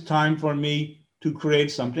now it is time for me to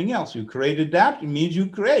create something else. You created that, it means you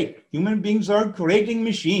create. Human beings are creating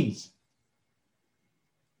machines.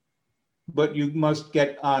 But you must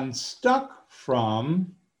get unstuck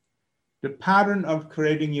from the pattern of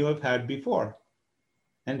creating you have had before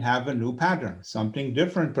and have a new pattern, something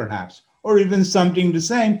different perhaps, or even something the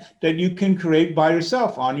same that you can create by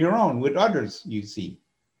yourself on your own with others, you see.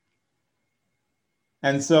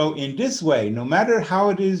 And so in this way, no matter how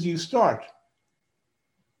it is you start,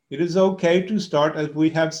 it is okay to start, as we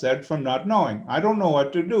have said, from not knowing. I don't know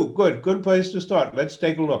what to do. Good place to start. Let's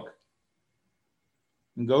take a look.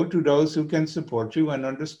 And go to those who can support you and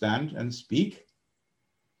understand and speak,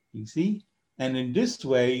 you see. And in this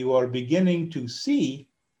way, you are beginning to see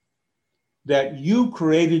that you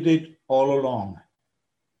created it all along.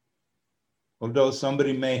 Although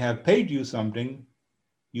somebody may have paid you something,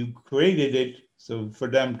 you created it so for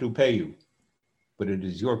them to pay you. But it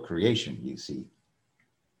is your creation, you see.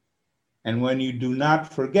 And when you do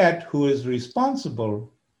not forget who is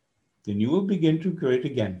responsible, then you will begin to create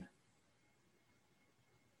again.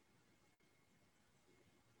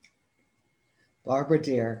 Barbara,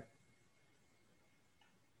 dear.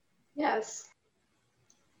 Yes.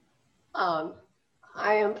 I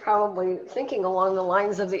am probably thinking along the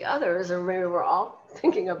lines of the others, or maybe we're all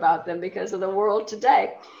thinking about them because of the world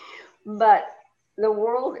today. But the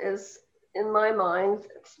world is, in my mind,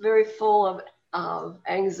 it's very full of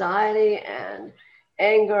anxiety and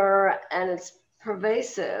anger, and it's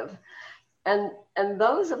pervasive. And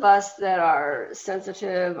those of us that are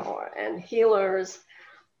sensitive and healers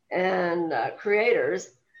and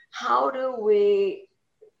creators, how do we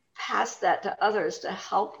pass that to others to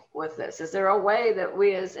help with this? Is there a way that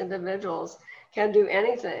we as individuals can do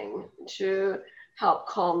anything to help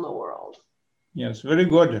calm the world? Yes, very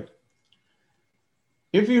good.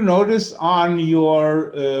 If you notice on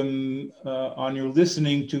your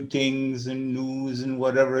listening to things and news and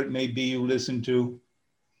whatever it may be you listen to,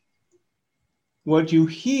 what you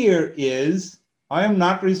hear is, I am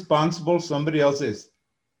not responsible, somebody else is,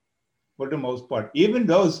 for the most part. Even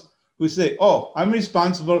those who say, oh, I'm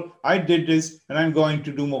responsible, I did this, and I'm going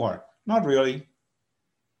to do more. Not really.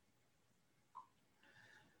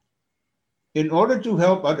 In order to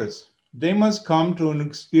help others, they must come to an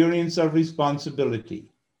experience of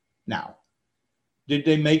responsibility. Now, did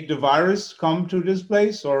they make the virus come to this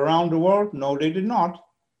place or around the world? No, they did not.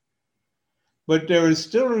 But there is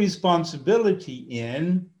still a responsibility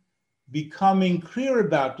in becoming clear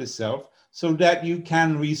about the self so that you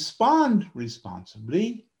can respond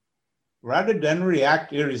responsibly rather than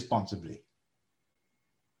react irresponsibly.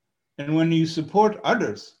 And when you support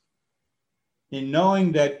others in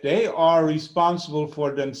knowing that they are responsible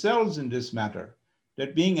for themselves in this matter,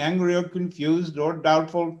 that being angry or confused or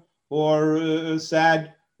doubtful or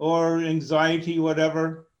sad or anxiety,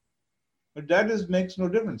 whatever, but that makes no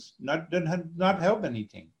difference. That does not help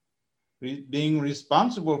anything. Being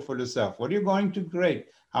responsible for the self. What are you going to create?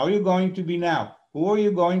 How are you going to be now? Who are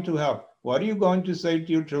you going to help? What are you going to say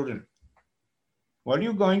to your children? What are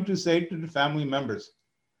you going to say to the family members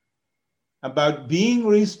about being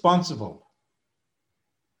responsible?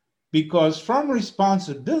 Because from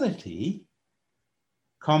responsibility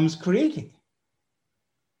comes creating.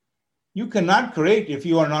 You cannot create if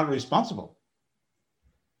you are not responsible.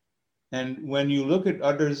 And when you look at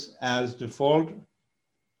others as the fault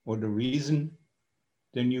or the reason,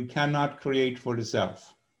 then you cannot create for the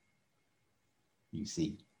self. You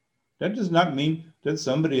see, that does not mean that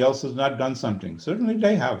somebody else has not done something. Certainly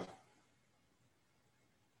they have.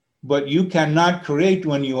 But you cannot create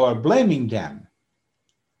when you are blaming them.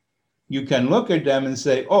 You can look at them and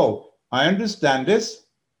say, oh, I understand this.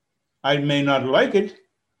 I may not like it,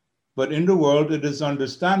 but in the world it is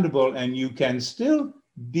understandable, and you can still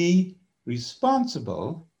be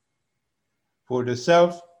responsible for the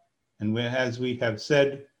self. And as we have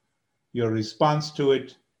said, your response to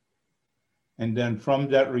it, and then from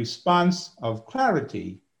that response of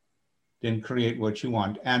clarity, then create what you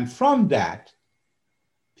want. And from that,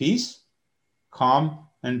 peace, calm,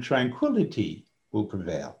 and tranquility will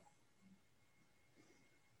prevail.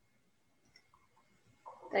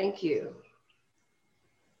 Thank you.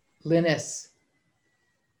 Linus.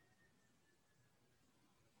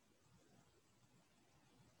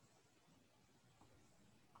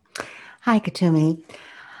 Hi, Kuthumi.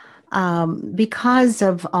 Because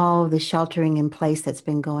of all the sheltering in place that's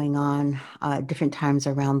been going on at different times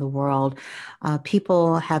around the world,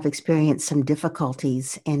 people have experienced some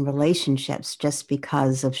difficulties in relationships just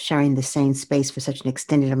because of sharing the same space for such an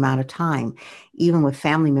extended amount of time, even with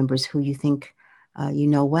family members who you think you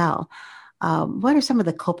know well. What are some of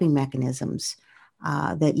the coping mechanisms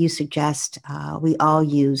that you suggest we all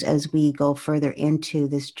use as we go further into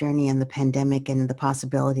this journey and the pandemic and the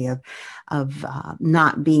possibility of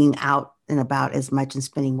not being out and about as much and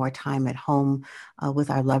spending more time at home with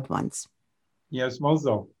our loved ones? Yes, most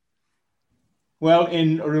so. Well,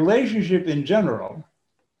 in a relationship in general,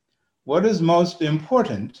 what is most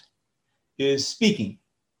important is speaking.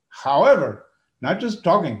 However, not just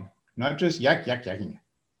talking, not just yakking,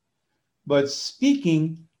 but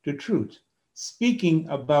speaking the truth. Speaking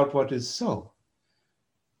about what is so.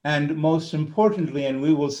 And most importantly, and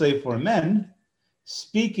we will say for men,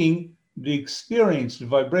 speaking the experience, the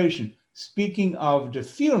vibration, speaking of the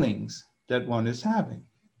feelings that one is having.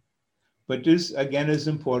 But this, again, is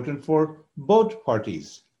important for both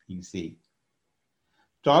parties, you see.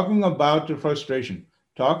 Talking about the frustration,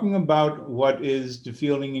 talking about what is the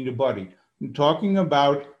feeling in the body, talking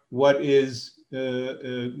about what is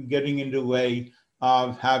getting in the way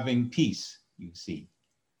of having peace. You see,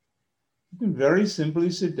 you can very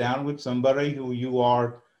simply sit down with somebody who you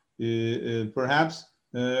are perhaps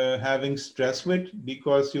having stress with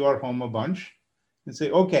because you are home a bunch and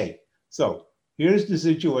say, okay, so here's the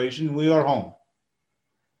situation, we are home.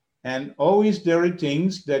 And always there are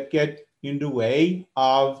things that get in the way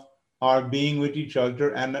of our being with each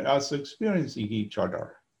other and us experiencing each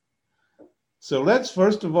other. So let's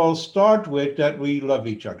first of all start with that we love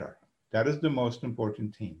each other. That is the most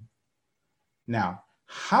important thing. Now,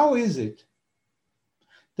 how is it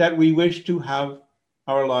that we wish to have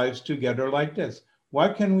our lives together like this?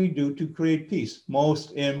 What can we do to create peace?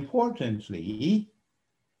 Most importantly,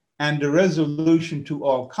 and the resolution to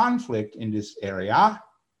all conflict in this area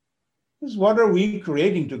is what are we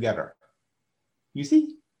creating together? You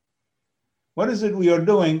see? What is it we are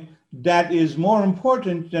doing that is more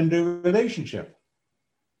important than the relationship?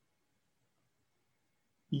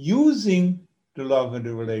 Using the love of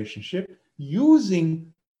the relationship,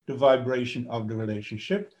 using the vibration of the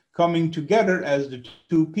relationship, coming together as the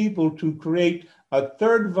two people to create a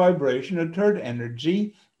third vibration, a third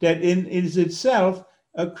energy that is itself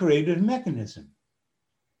a creative mechanism.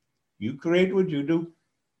 You create what you do,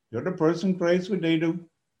 the other person creates what they do,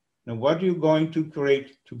 Now, what are you going to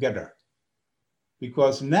create together?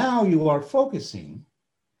 Because now you are focusing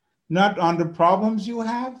not on the problems you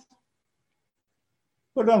have,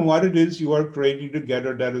 but on what it is you are creating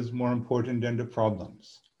together that is more important than the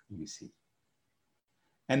problems, you see.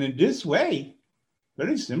 And in this way,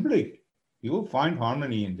 very simply, you will find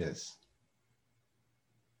harmony in this.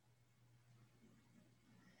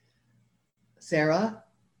 Sarah,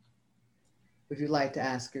 would you like to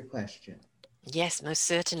ask your question? Yes, most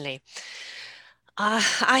certainly.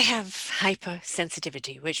 I have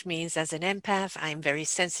hypersensitivity, which means as an empath, I'm very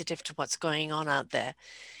sensitive to what's going on out there.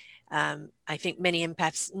 I think many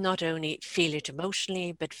empaths not only feel it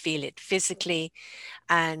emotionally, but feel it physically.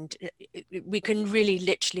 And we can really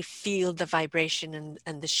literally feel the vibration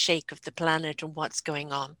and the shake of the planet and what's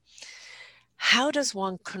going on. How does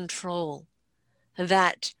one control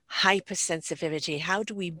that hypersensitivity? How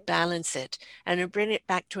do we balance it and bring it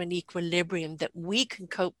back to an equilibrium that we can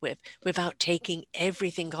cope with without taking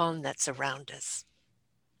everything on that's around us?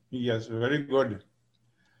 Yes, very good.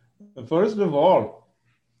 First of all,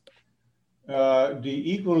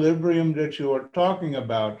 the equilibrium that you are talking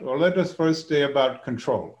about, or let us first say about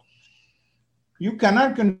control. You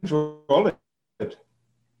cannot control it.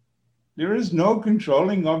 There is no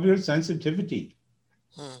controlling of your sensitivity.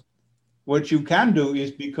 What you can do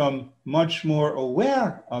is become much more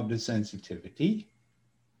aware of the sensitivity,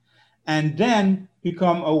 and then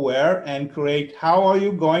become aware and create how are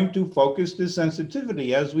you going to focus the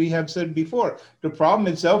sensitivity. As we have said before, the problem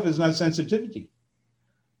itself is not sensitivity.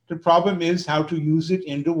 The problem is how to use it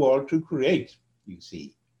in the world to create, you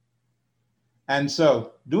see. And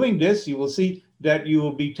so doing this, you will see that you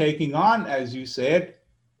will be taking on, as you said,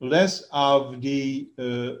 less of the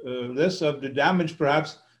damage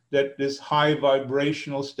perhaps that this high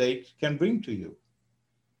vibrational state can bring to you.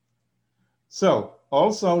 So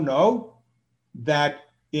also know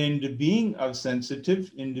that in the being of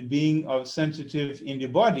sensitive in the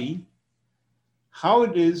body, how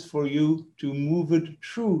it is for you to move it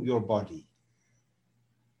through your body.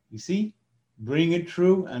 You see, bring it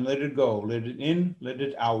through and let it go, let it in, let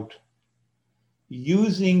it out.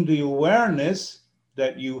 Using the awareness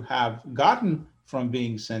that you have gotten from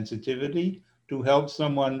being sensitivity to help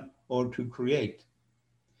someone or to create.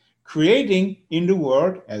 Creating in the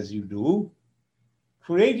world, as you do,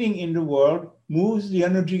 creating in the world moves the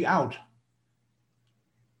energy out.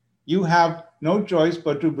 You have no choice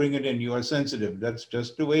but to bring it in. You are sensitive. That's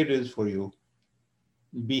just the way it is for you.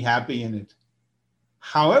 Be happy in it.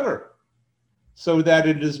 However, so that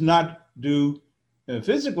it does not do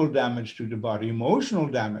physical damage to the body, emotional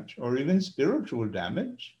damage, or even spiritual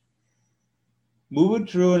damage, move it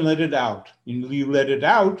through and let it out. You let it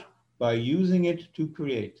out by using it to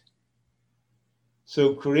create.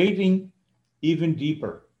 So creating even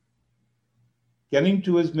deeper. Getting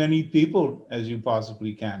to as many people as you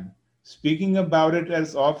possibly can. Speaking about it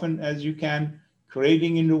as often as you can.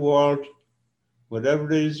 Creating in the world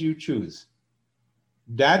whatever it is you choose.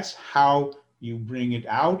 That's how you bring it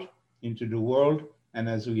out into the world. And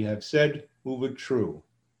as we have said, move it through.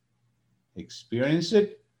 Experience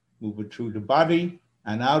it. Move it through the body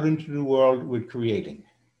and out into the world with creating.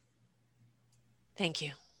 Thank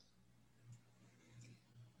you.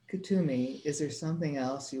 Kuthumi, is there something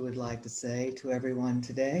else you would like to say to everyone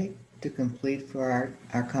today to complete for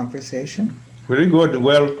our conversation? Very good.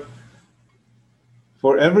 Well,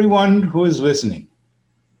 for everyone who is listening,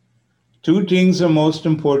 two things are most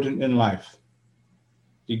important in life.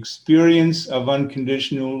 The experience of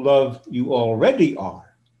unconditional love you already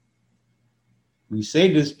are. We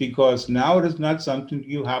say this because now it is not something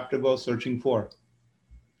you have to go searching for.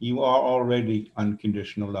 You are already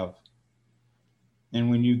unconditional love. And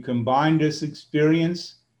when you combine this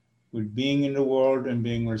experience with being in the world and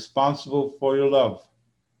being responsible for your love,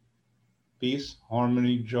 peace,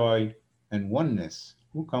 harmony, joy, and oneness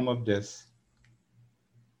will come of this.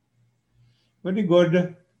 Very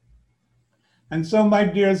good. And so, my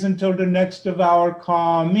dears, until the next of our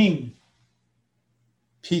calming,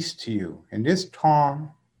 peace to you in this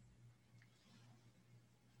time.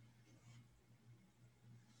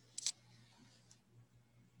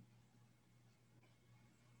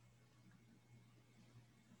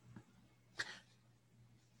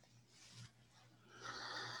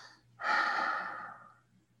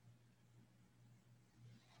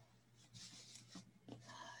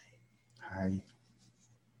 Hi.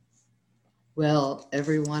 Well,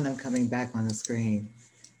 everyone, I'm coming back on the screen.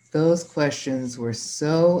 Those questions were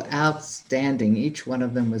so outstanding. Each one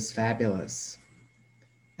of them was fabulous.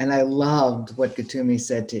 And I loved what Kuthumi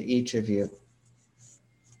said to each of you.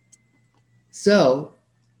 So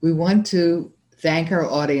we want to thank our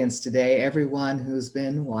audience today, everyone who's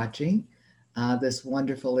been watching this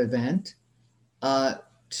wonderful event,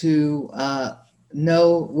 to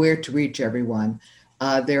know where to reach everyone.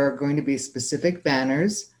 There are going to be specific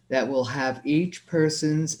banners that will have each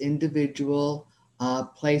person's individual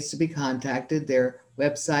place to be contacted, their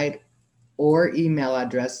website or email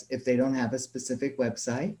address if they don't have a specific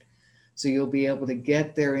website. So you'll be able to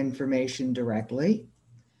get their information directly.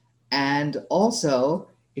 And also,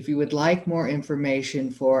 if you would like more information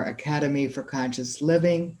for Academy for Conscious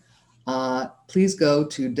Living, please go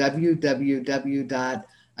to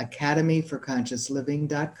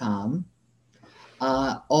www.academyforconsciousliving.com.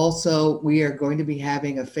 Also, we are going to be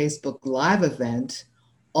having a Facebook Live event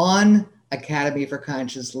on Academy for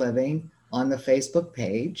Conscious Living on the Facebook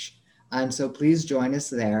page. And so please join us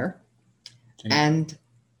there. Okay. And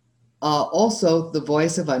also the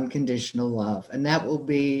Voice of Unconditional Love. And that will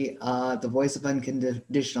be the Voice of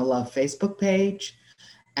Unconditional Love Facebook page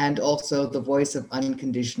and also the Voice of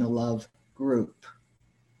Unconditional Love group.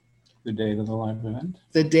 The date of the live event?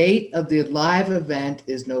 The date of the live event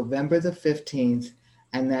is November the 15th,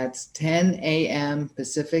 and that's 10 a.m.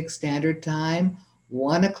 Pacific Standard Time,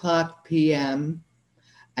 1 o'clock p.m.,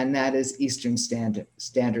 and that is Eastern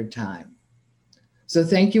Standard Time. So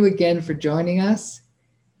thank you again for joining us.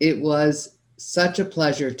 It was such a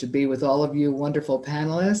pleasure to be with all of you wonderful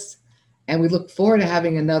panelists, and we look forward to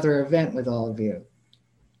having another event with all of you.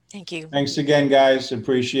 Thank you. Thanks again, guys.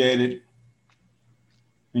 Appreciate it.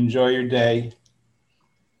 Enjoy your day.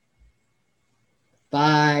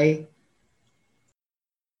 Bye.